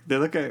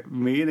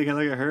me and they kind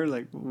of look at her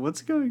like,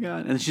 "What's going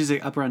on?" And she's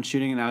like up around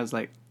shooting, and I was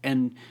like,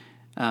 and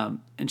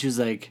she was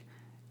like,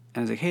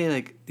 and I was like, "Hey,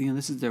 like,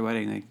 this is their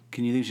wedding. Like,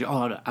 can you think she?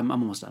 Oh, I'm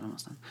almost done.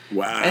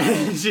 Wow.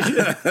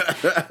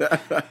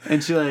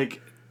 And she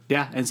like,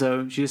 yeah. And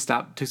so she just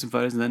stopped, took some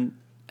photos, and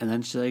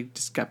then she like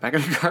just got back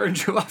in her car and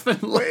drove off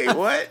and left. Wait,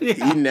 what?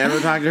 Yeah. You never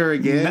talked to her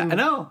again?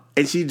 No.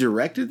 And she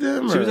directed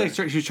them? She was like,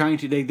 she was trying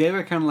to. They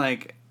were kind of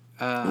like,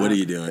 what are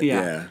you doing?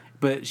 Yeah.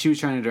 But she was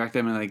trying to direct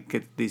them and like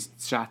get these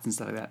shots and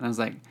stuff like that. And I was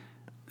like,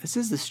 this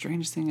is the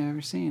strangest thing I've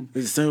ever seen.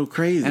 It's so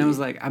crazy. And I was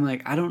like, I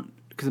don't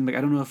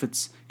know if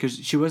it's because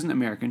she wasn't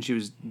American. She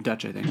was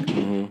Dutch, I think.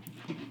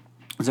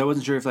 Mm-hmm. So I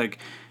wasn't sure if like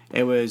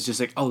it was just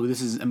like, oh,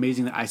 this is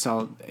amazing that I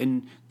saw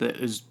it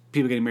was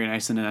people getting married in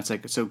Iceland and that's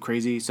like so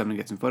crazy, so I'm gonna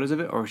get some photos of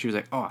it. Or she was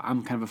like, oh,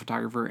 I'm kind of a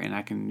photographer and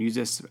I can use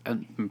this. I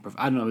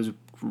don't know, it was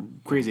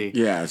crazy.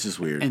 Yeah, it's just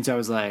weird. And so I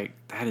was like,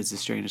 that is the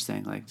strangest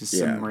thing. Like just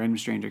some random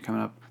stranger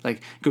coming up,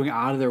 like going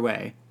out of their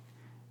way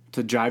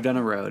to drive down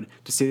a road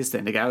to see this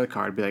thing, to get out of the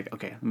car and be like,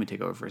 okay, let me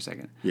take over for a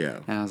second. Yeah.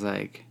 And I was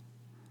like,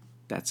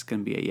 that's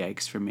gonna be a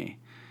yikes for me.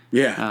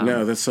 Yeah,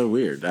 no, that's so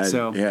weird.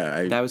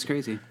 That was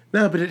crazy.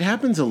 No, but it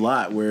happens a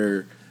lot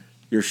where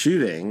you're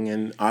shooting,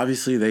 and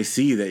obviously they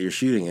see that you're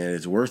shooting and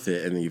it's worth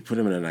it, and you put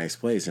them in a nice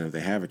place, and if they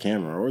have a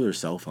camera or their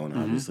cell phone,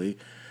 obviously,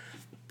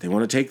 they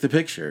want to take the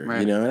picture,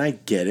 right. And I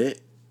get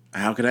it.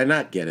 How could I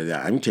not get it?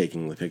 I'm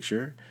taking the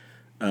picture.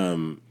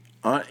 And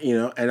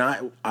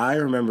I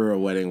remember a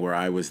wedding where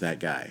I was that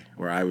guy,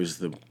 where I was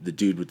the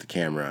dude with the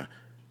camera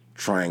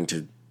trying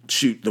to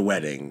shoot the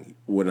wedding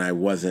when I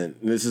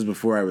wasn't. This is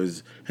before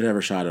had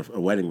ever shot a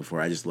wedding before.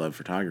 I just loved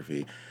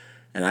photography,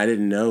 and I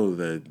didn't know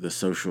the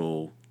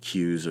social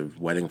cues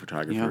of wedding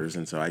photographers,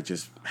 and so I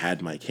just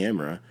had my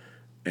camera,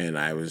 and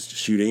I was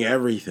shooting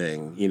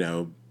everything,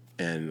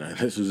 and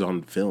this was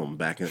on film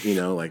back in,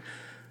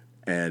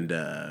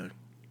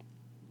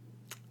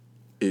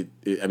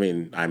 I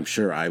mean, I'm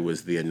sure I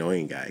was the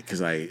annoying guy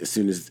because as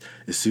soon as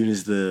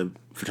the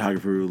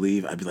photographer would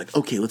leave, I'd be like,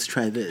 okay, let's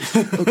try this.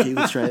 Okay,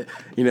 let's try it.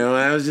 And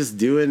I was just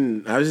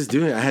doing it.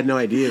 I had no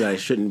idea that I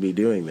shouldn't be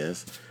doing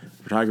this.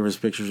 Photographers'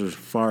 pictures were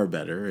far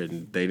better,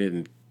 and they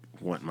didn't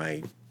want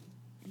I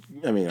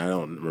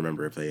don't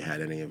remember if they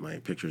had any of my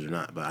pictures or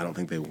not, but I don't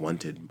think they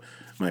wanted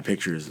my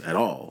pictures at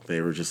all.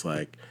 They were just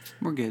like,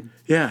 we're good.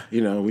 Yeah,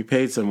 we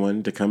paid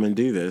someone to come and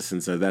do this,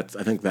 and so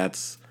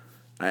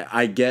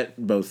I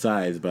get both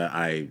sides, but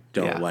I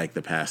don't like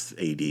the past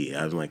AD.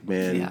 I was like,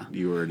 man,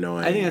 you were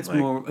annoying. I think that's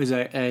more is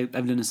I've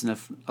done this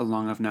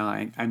long enough now.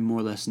 I more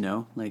or less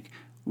know like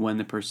when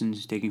the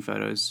person's taking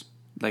photos,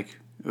 like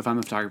if I'm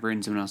a photographer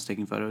and someone else is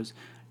taking photos,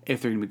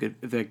 if they're gonna be good,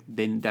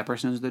 if that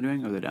person knows what they're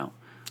doing or they don't.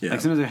 Yeah.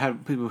 Like sometimes I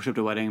have people show up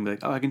to a wedding and be like,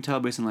 oh, I can tell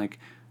based on like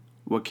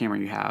what camera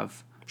you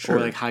have. Sure.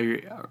 Or like how you're,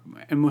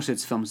 and mostly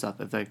it's film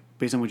stuff. It's like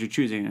based on what you're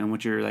choosing and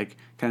what you're like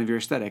kind of your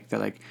aesthetic that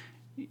like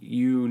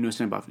you know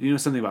something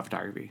about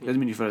photography. Doesn't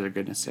mean your photos are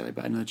good necessarily,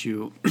 but I know that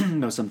you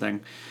know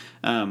something.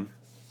 Or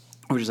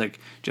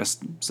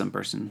just some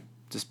person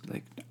just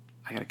like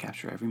I gotta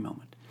capture every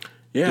moment.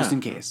 Yeah. Just in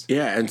case.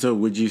 Yeah, and so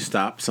would you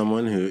stop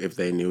someone who if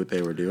they knew what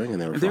they were doing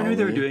and they were if they knew what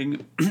they were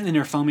doing and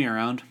they're following me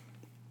around?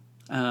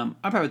 I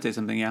probably would say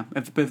something, yeah.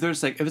 If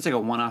there's if it's like a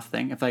one-off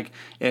thing, if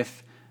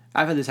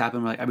I've had this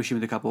happen where like I be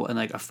shooting with a couple and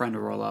like a friend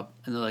will roll up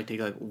and they'll like take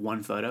like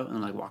one photo and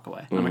then like walk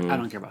away. I'm like, I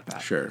don't care about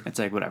that. Sure. It's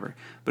like whatever.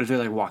 But if they're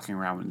like walking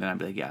around, then I'd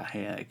be like, yeah,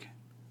 hey, like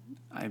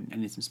I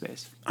need some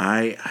space.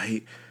 I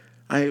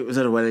was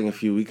at a wedding a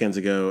few weekends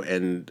ago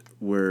and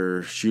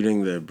we're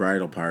shooting the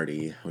bridal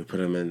party. We put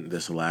them in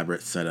this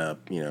elaborate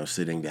setup,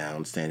 sitting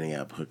down, standing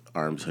up,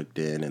 arms hooked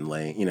in and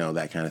laying,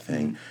 that kind of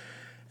thing. Mm-hmm.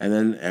 And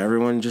then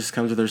everyone just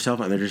comes with their cell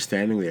phone. They're just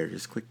standing there,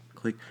 just click,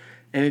 click.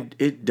 And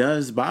it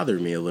does bother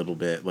me a little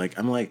bit. Like,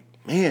 I'm like,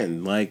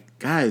 man, like,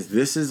 guys,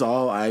 this is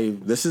all I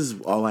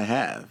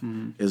have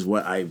is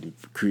what I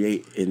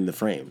create in the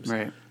frames.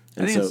 Right.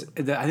 And I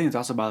think it's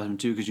also bothersome,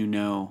 too, because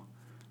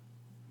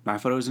my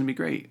photo is going to be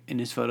great. In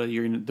this photo,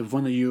 the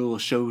one that you will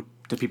show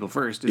to people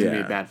first is going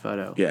to be a bad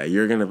photo. Yeah,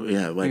 you're going to,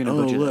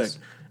 look. This.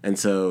 And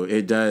so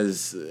it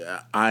does.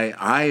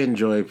 I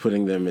enjoy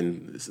putting them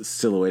in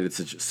silhouetted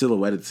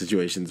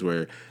situations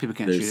where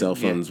their cell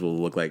phones will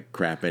look like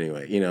crap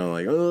anyway.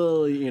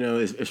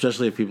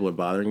 Especially if people are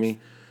bothering me,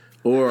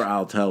 or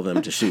I'll tell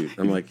them to shoot.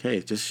 I'm like,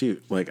 hey, just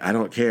shoot. Like I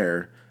don't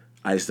care.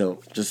 I just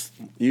don't. Just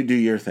you do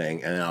your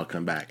thing, and then I'll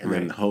come back, and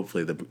then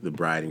hopefully the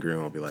bride and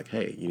groom will be like,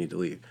 hey, you need to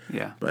leave.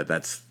 Yeah. But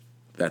that's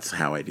that's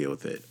how I deal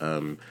with it.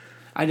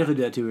 I definitely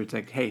do that too. Where it's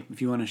like, hey,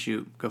 if you want to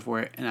shoot, go for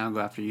it, and I'll go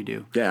after you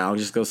do. Yeah, I'll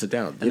just go sit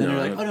down. And then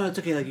they're like, oh no, it's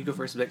okay. Like you go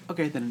first. I'm like,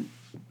 okay, then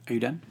are you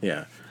done?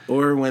 Yeah.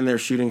 Or when they're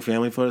shooting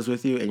family photos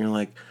with you, and you're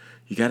like,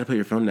 you got to put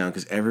your phone down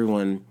because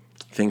everyone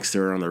thinks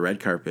they're on the red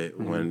carpet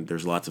when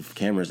there's lots of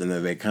cameras, and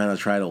then they kind of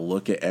try to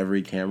look at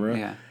every camera.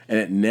 Yeah. And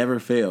it never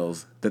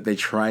fails that they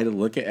try to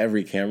look at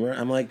every camera.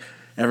 I'm like,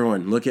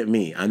 everyone, look at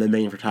me. I'm the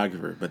main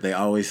photographer. But they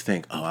always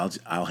think, oh,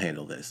 I'll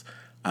handle this.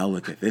 I'll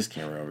look at this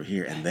camera over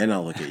here, and then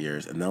I'll look at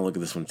yours, and then I'll look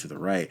at this one to the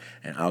right,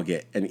 and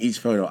and each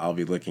photo I'll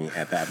be looking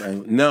at that.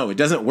 No, it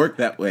doesn't work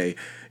that way.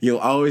 You'll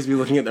always be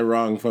looking at the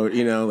wrong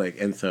photo,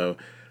 and so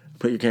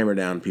put your camera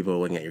down, people are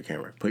looking at your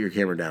camera. Put your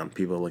camera down,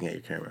 people are looking at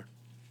your camera.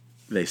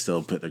 They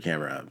still put their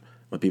camera up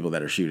with people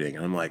that are shooting,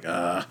 and I'm like,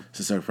 this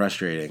is so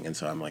frustrating. And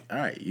so I'm like, all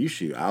right, you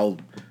shoot. I'll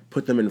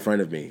put them in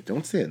front of me.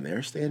 Don't stand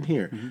there, stand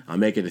here. I'll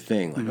make it a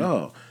thing,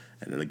 like,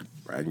 and then the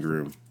bride and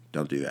groom,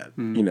 don't do that.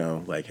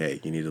 Like, hey,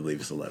 you need to leave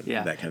us alone.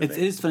 Yeah, that kind of thing.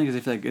 It is funny because I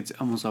feel like it's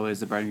almost always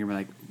the bride and groom are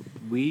like,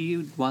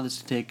 we want this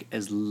to take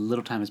as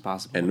little time as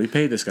possible. And we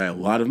paid this guy a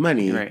lot of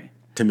money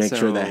to make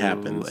sure that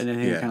happens. And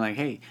then they're kind of like,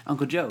 hey,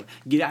 Uncle Joe,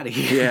 get out of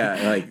here.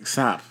 Yeah, like,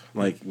 stop.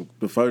 Like,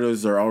 the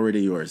photos are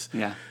already yours.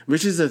 Yeah.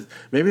 Which is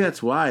maybe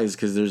that's wise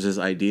because there's this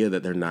idea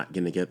that they're not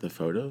going to get the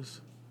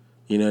photos.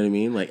 You know what I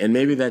mean? Like, and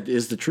maybe that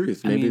is the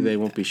truth. Maybe they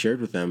won't be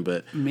shared with them,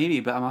 but... Maybe,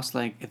 but I'm also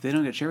like, if they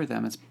don't get shared with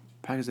them, it's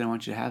probably because they don't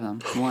want you to have them,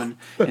 one.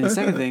 And the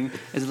second thing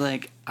is,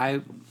 like,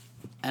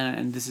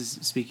 and this is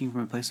speaking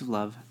from a place of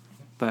love,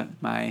 but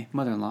my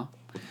mother-in-law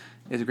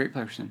is a great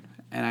person,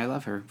 and I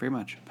love her very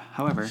much.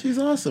 However... She's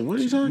awesome. What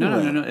are you talking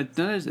about? No.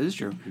 It is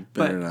true.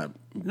 Better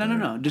but, not.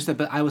 No. Just that,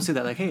 but I will say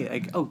that, like, hey,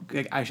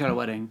 like, I shot a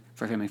wedding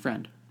for a family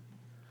friend.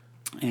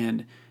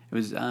 And it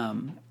was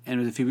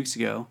a few weeks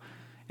ago.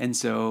 And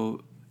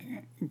so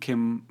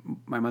Kim,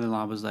 my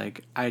mother-in-law, was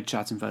like, I had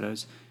shot some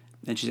photos.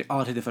 And she's like, oh,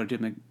 I'll take the photo too.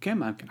 I'm like,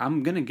 Kim,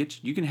 I'm going to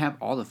get you can have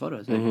all the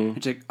photos. And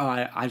she's like, oh,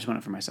 I just want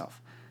it for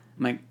myself.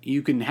 I'm like,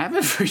 you can have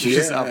it for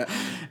yourself. Yeah.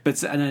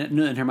 But and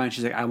in her mind,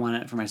 she's like, I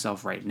want it for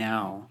myself right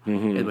now,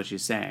 is what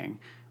she's saying,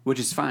 which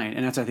is fine.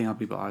 And that's, I think, how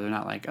people are. They're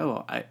not like,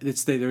 oh,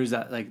 there's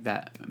that, like,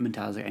 that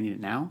mentality, like, I need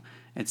it now.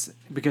 It's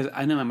because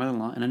I know my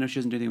mother-in-law, and I know she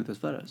doesn't do anything with those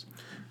photos.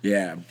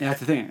 Yeah. And that's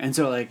the thing. And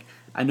so, like,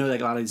 I know,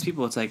 like, a lot of these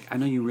people, it's like, I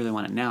know you really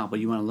want it now, but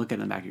you want to look at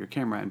it in the back of your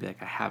camera and be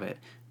like, I have it,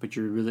 but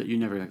you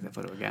never like that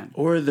photo again.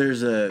 Or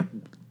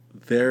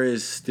there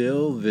is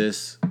still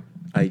this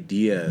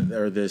idea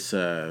or this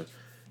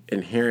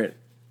inherent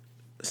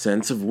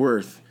sense of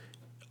worth,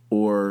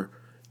 or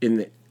in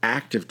the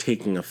act of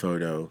taking a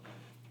photo,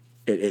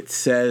 it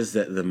says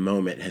that the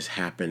moment has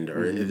happened,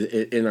 or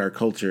in our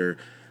culture,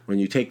 when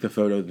you take the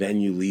photo, then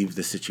you leave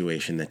the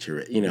situation that you're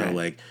in. Right.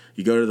 Like,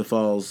 you go to the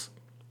falls,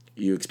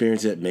 you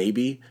experience it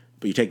maybe,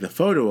 but you take the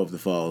photo of the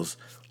falls,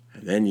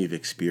 and then you've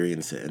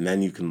experienced it, and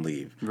then you can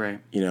leave. Right.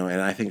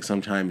 And I think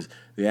sometimes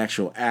the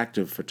actual act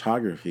of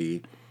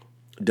photography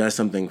does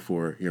something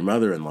for your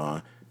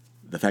mother-in-law.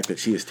 The fact that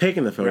she has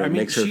taken the photo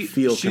makes her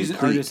feel complete. She's an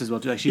artist as well,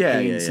 too. Like, she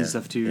paints and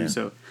stuff, too. Yeah.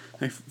 So,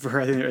 like, for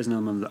her, I think there is an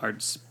element of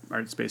the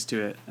art space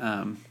to it.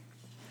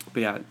 But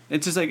yeah, I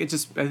think,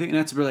 and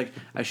that's where, like,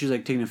 she was,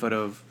 like, taking a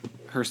photo of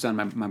her son,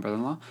 my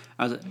brother-in-law,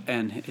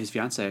 and his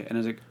fiance, and I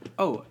was like,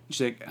 oh,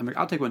 she's like, I'm like,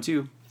 I'll take one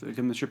too. So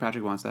I'm sure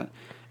Patrick wants that,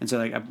 and so,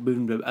 like, I moved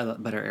him to a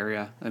better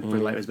area, like, where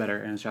the light was better,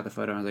 and I shot the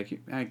photo. And I was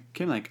like,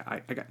 Kim, like,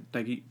 I got,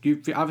 like,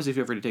 you obviously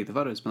feel free to take the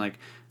photos, but, like,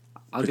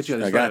 I'll get you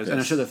other photos. And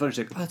I showed the photo.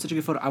 She's like, oh, that's such a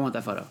good photo. I want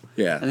that photo.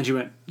 Yeah. And then she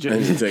went,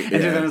 and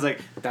I was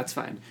like, that's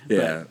fine.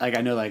 Yeah. But, like,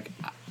 I know, like,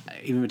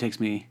 even if it takes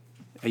me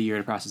a year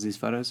to process these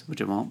photos,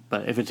 which it won't,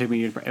 but if it took me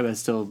a year, it would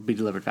still be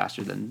delivered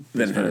faster than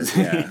these photos.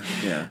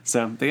 Yeah.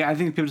 So, yeah, I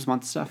think people just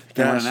want the stuff.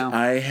 They want it now.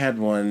 I had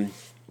one.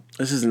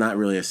 This is not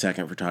really a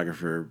second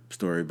photographer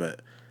story,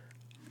 but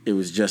it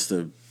was just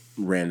a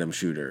random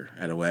shooter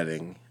at a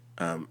wedding.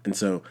 And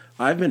so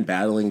I've been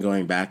battling,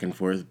 going back and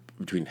forth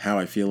between how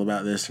I feel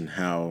about this and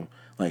how,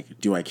 like,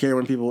 do I care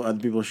when other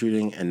people are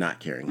shooting and not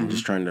caring? I'm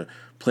just trying to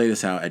play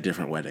this out at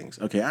different weddings.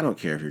 Okay, I don't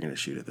care if you're going to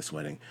shoot at this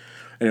wedding.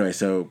 Anyway,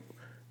 so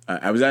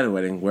I was at a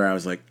wedding where I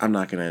was like, I'm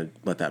not going to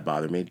let that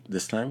bother me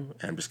this time,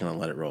 and I'm just going to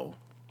let it roll.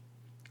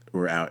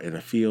 We're out in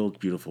a field,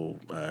 beautiful,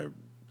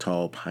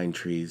 tall pine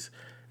trees.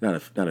 Not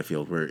a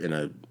field, we're in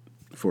a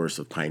forest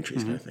of pine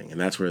trees kind of thing.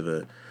 And that's where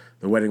the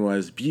wedding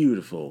was.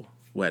 Beautiful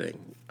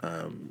wedding.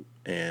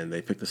 And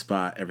they picked the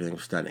spot. Everything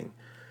was stunning.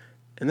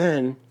 And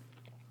then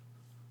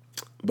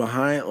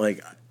behind,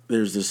 like,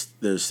 there's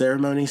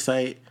ceremony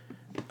site,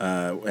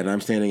 and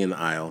I'm standing in the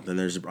aisle. Then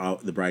there's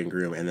the bride and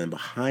groom, and then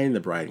behind the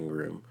bride and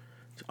groom,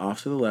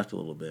 off to the left a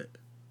little bit,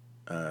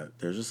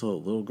 there's just a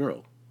little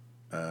girl,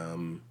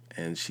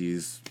 and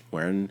she's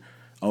wearing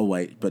all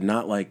white, but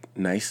not, like,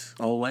 nice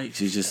all white.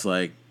 She's just,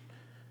 like,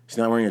 she's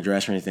not wearing a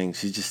dress or anything.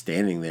 She's just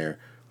standing there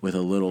with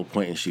a little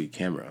point and shoot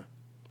camera,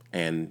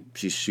 and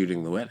she's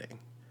shooting the wedding.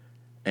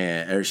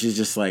 Or she's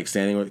just, like,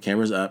 standing with the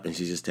cameras up, and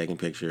she's just taking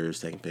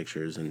pictures,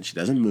 and she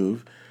doesn't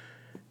move.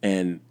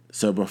 And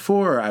so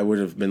before, I would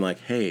have been like,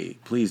 hey,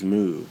 please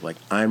move. Like,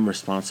 I'm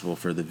responsible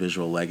for the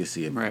visual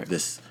legacy of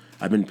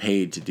I've been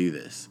paid to do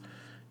this,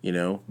 you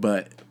know?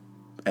 But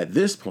at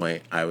this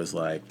point, I was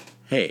like,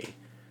 hey,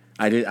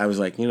 I was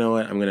like, you know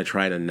what? I'm going to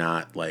try to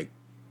not, like,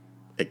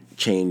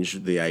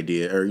 change the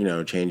idea or, you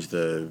know, change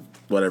the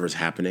whatever's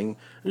happening.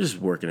 I'm just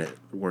working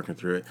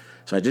through it.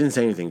 So I didn't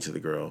say anything to the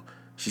girl.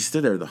 She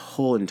stood there the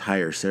whole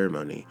entire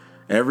ceremony.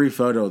 Every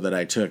photo that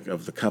I took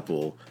of the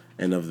couple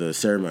and of the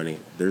ceremony,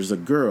 there's a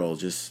girl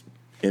just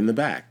in the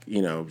back,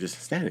 you know,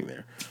 just standing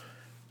there.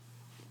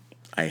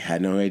 I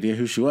had no idea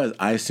who she was.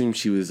 I assumed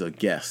she was a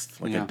guest,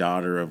 like a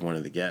daughter of one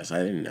of the guests. I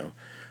didn't know.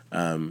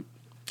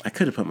 I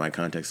could have put my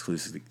context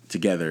clues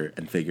together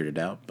and figured it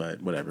out,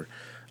 but whatever.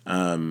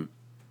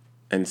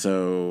 And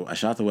so I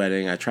shot the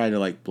wedding. I tried to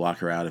like block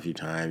her out a few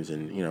times,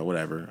 and you know,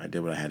 whatever. I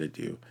did what I had to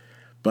do.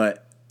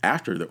 But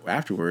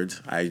afterwards,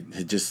 I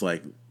had just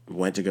like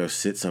went to go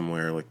sit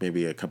somewhere, like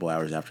maybe a couple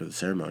hours after the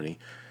ceremony,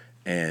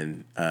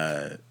 and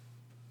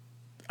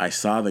I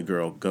saw the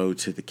girl go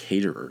to the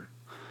caterer,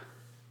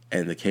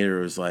 and the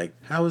caterer was like,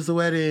 "How was the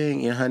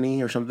wedding,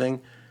 honey?" or something,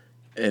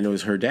 and it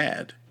was her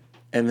dad,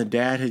 and the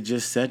dad had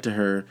just said to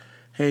her,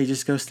 "Hey,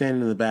 just go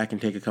stand in the back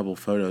and take a couple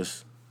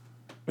photos,"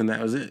 and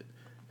that was it.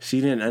 She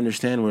didn't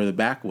understand where the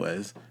back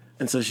was,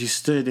 and so she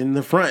stood in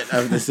the front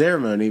of the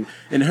ceremony.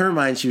 In her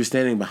mind, she was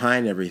standing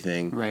behind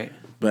everything, right?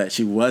 But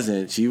she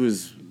wasn't. She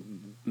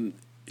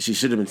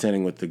should have been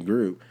standing with the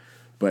group,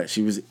 but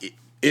she was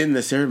in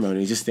the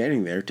ceremony, just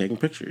standing there taking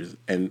pictures.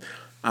 And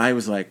I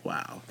was like,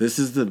 "Wow, this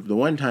is the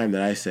one time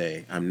that I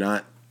say I'm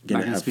not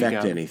going to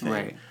affect anything."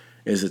 Right.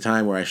 Is the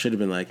time where I should have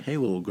been like, "Hey,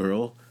 little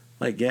girl,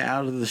 like get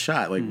out of the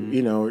shot, like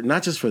you know,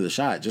 not just for the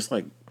shot, just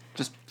like."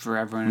 Just for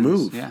everyone.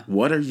 Move. Yeah.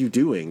 What are you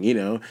doing? You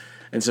know,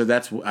 and so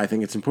I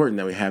think it's important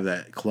that we have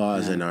that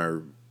clause in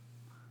our,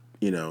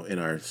 you know, in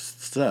our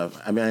stuff.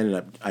 I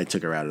mean, I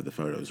took her out of the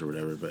photos or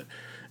whatever, but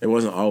it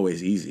wasn't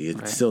always easy.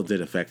 It still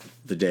did affect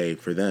the day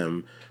for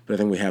them. But I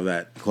think we have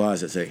that clause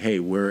that say, hey,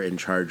 we're in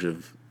charge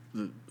of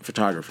the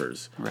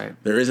photographers. Right.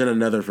 There isn't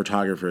another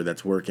photographer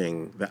that's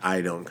working that I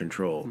don't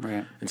control.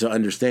 Right. And so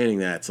understanding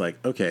that, it's like,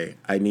 okay,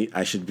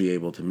 I should be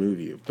able to move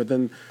you. But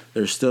then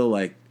there's still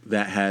like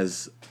that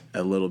has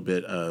a little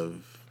bit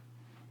of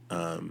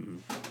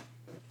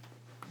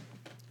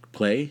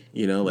play,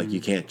 you know, like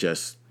you can't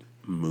just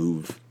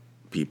move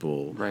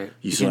people. Right.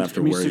 You still have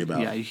to worry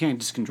about. Yeah, you can't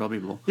just control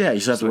people. Yeah,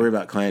 you still have to worry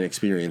about client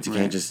experience. You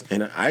can't just.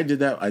 And I did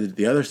that. I did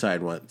the other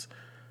side once.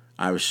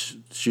 I was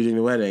shooting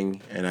the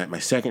wedding, and my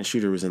second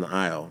shooter was in the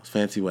aisle. It was a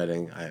fancy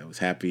wedding. I was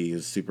happy. It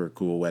was a super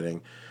cool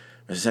wedding.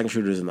 My second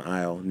shooter was in the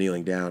aisle,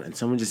 kneeling down, and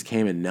someone just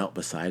came and knelt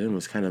beside him,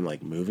 was kind of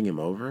like moving him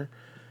over.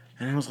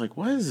 And I was like,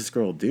 what is this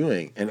girl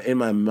doing? And in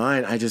my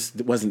mind, I just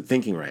wasn't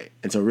thinking right.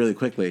 And so really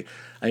quickly,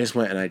 I just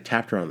went and I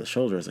tapped her on the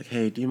shoulder. I was like,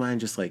 hey, do you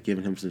mind just like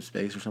giving him some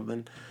space or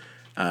something?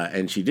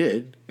 And she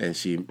did, and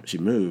she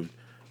moved.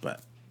 But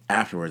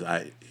afterwards,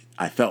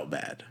 I felt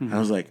bad. I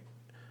was like,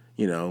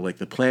 you know, like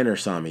the planner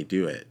saw me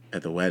do it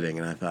at the wedding,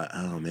 and I thought,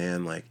 oh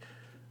man, like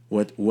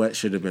what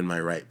should have been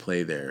my right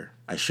play there?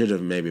 I should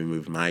have maybe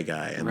moved my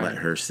guy and let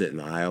her sit in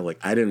the aisle. Like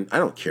I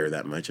don't care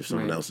that much if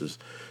someone else is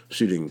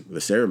shooting the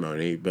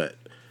ceremony, but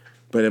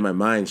in my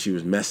mind, she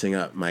was messing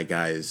up my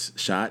guy's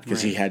shot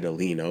because he had to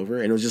lean over,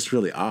 and it was just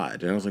really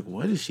odd. And I was like,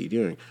 what is she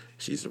doing?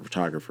 She's a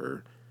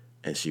photographer,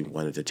 and she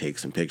wanted to take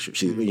some pictures.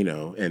 She, you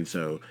know, and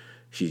so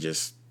she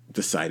just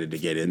decided to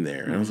get in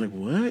there. And I was like,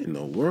 what in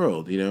the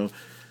world, you know?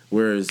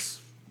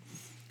 Whereas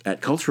at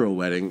cultural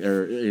wedding,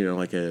 or, you know,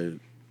 like a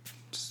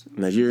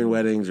Nigerian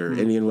weddings or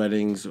Indian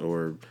weddings,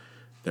 or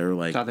they're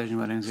like South Asian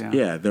weddings,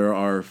 yeah, there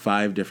are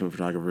 5 different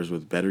photographers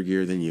with better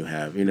gear than you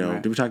have. You know,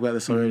 did we talk about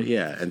this already?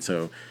 Yeah, and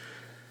so.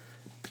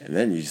 And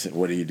then you just,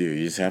 what do? You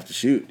just have to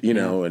shoot, you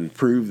know, and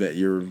prove that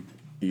you're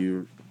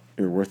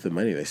worth the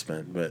money they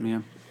spent. But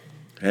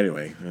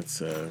anyway, that's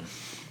a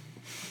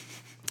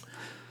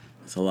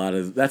lot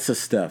of that's the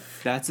stuff.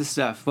 That's the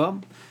stuff.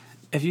 Well,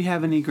 if you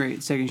have any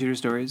great second shooter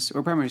stories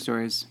or primary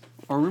stories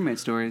or roommate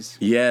stories,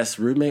 yes,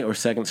 roommate or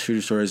second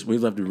shooter stories, we'd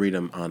love to read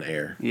them on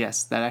air.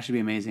 Yes, that'd actually be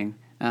amazing.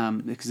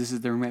 Because this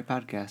is the Roommate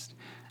Podcast.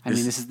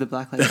 This is the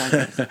Blacklight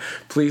Podcast.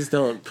 Please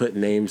don't put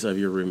names of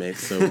your roommates.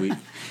 So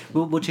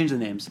we'll change the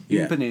names. You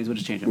can put names. We'll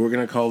just change them. We're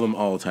gonna call them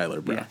all Tyler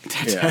Brown.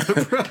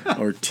 Yeah.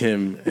 Or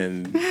Tim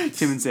and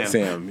Sam.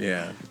 Sam.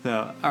 Yeah.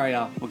 So, all right,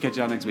 y'all. We'll catch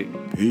y'all next week.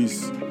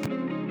 Peace.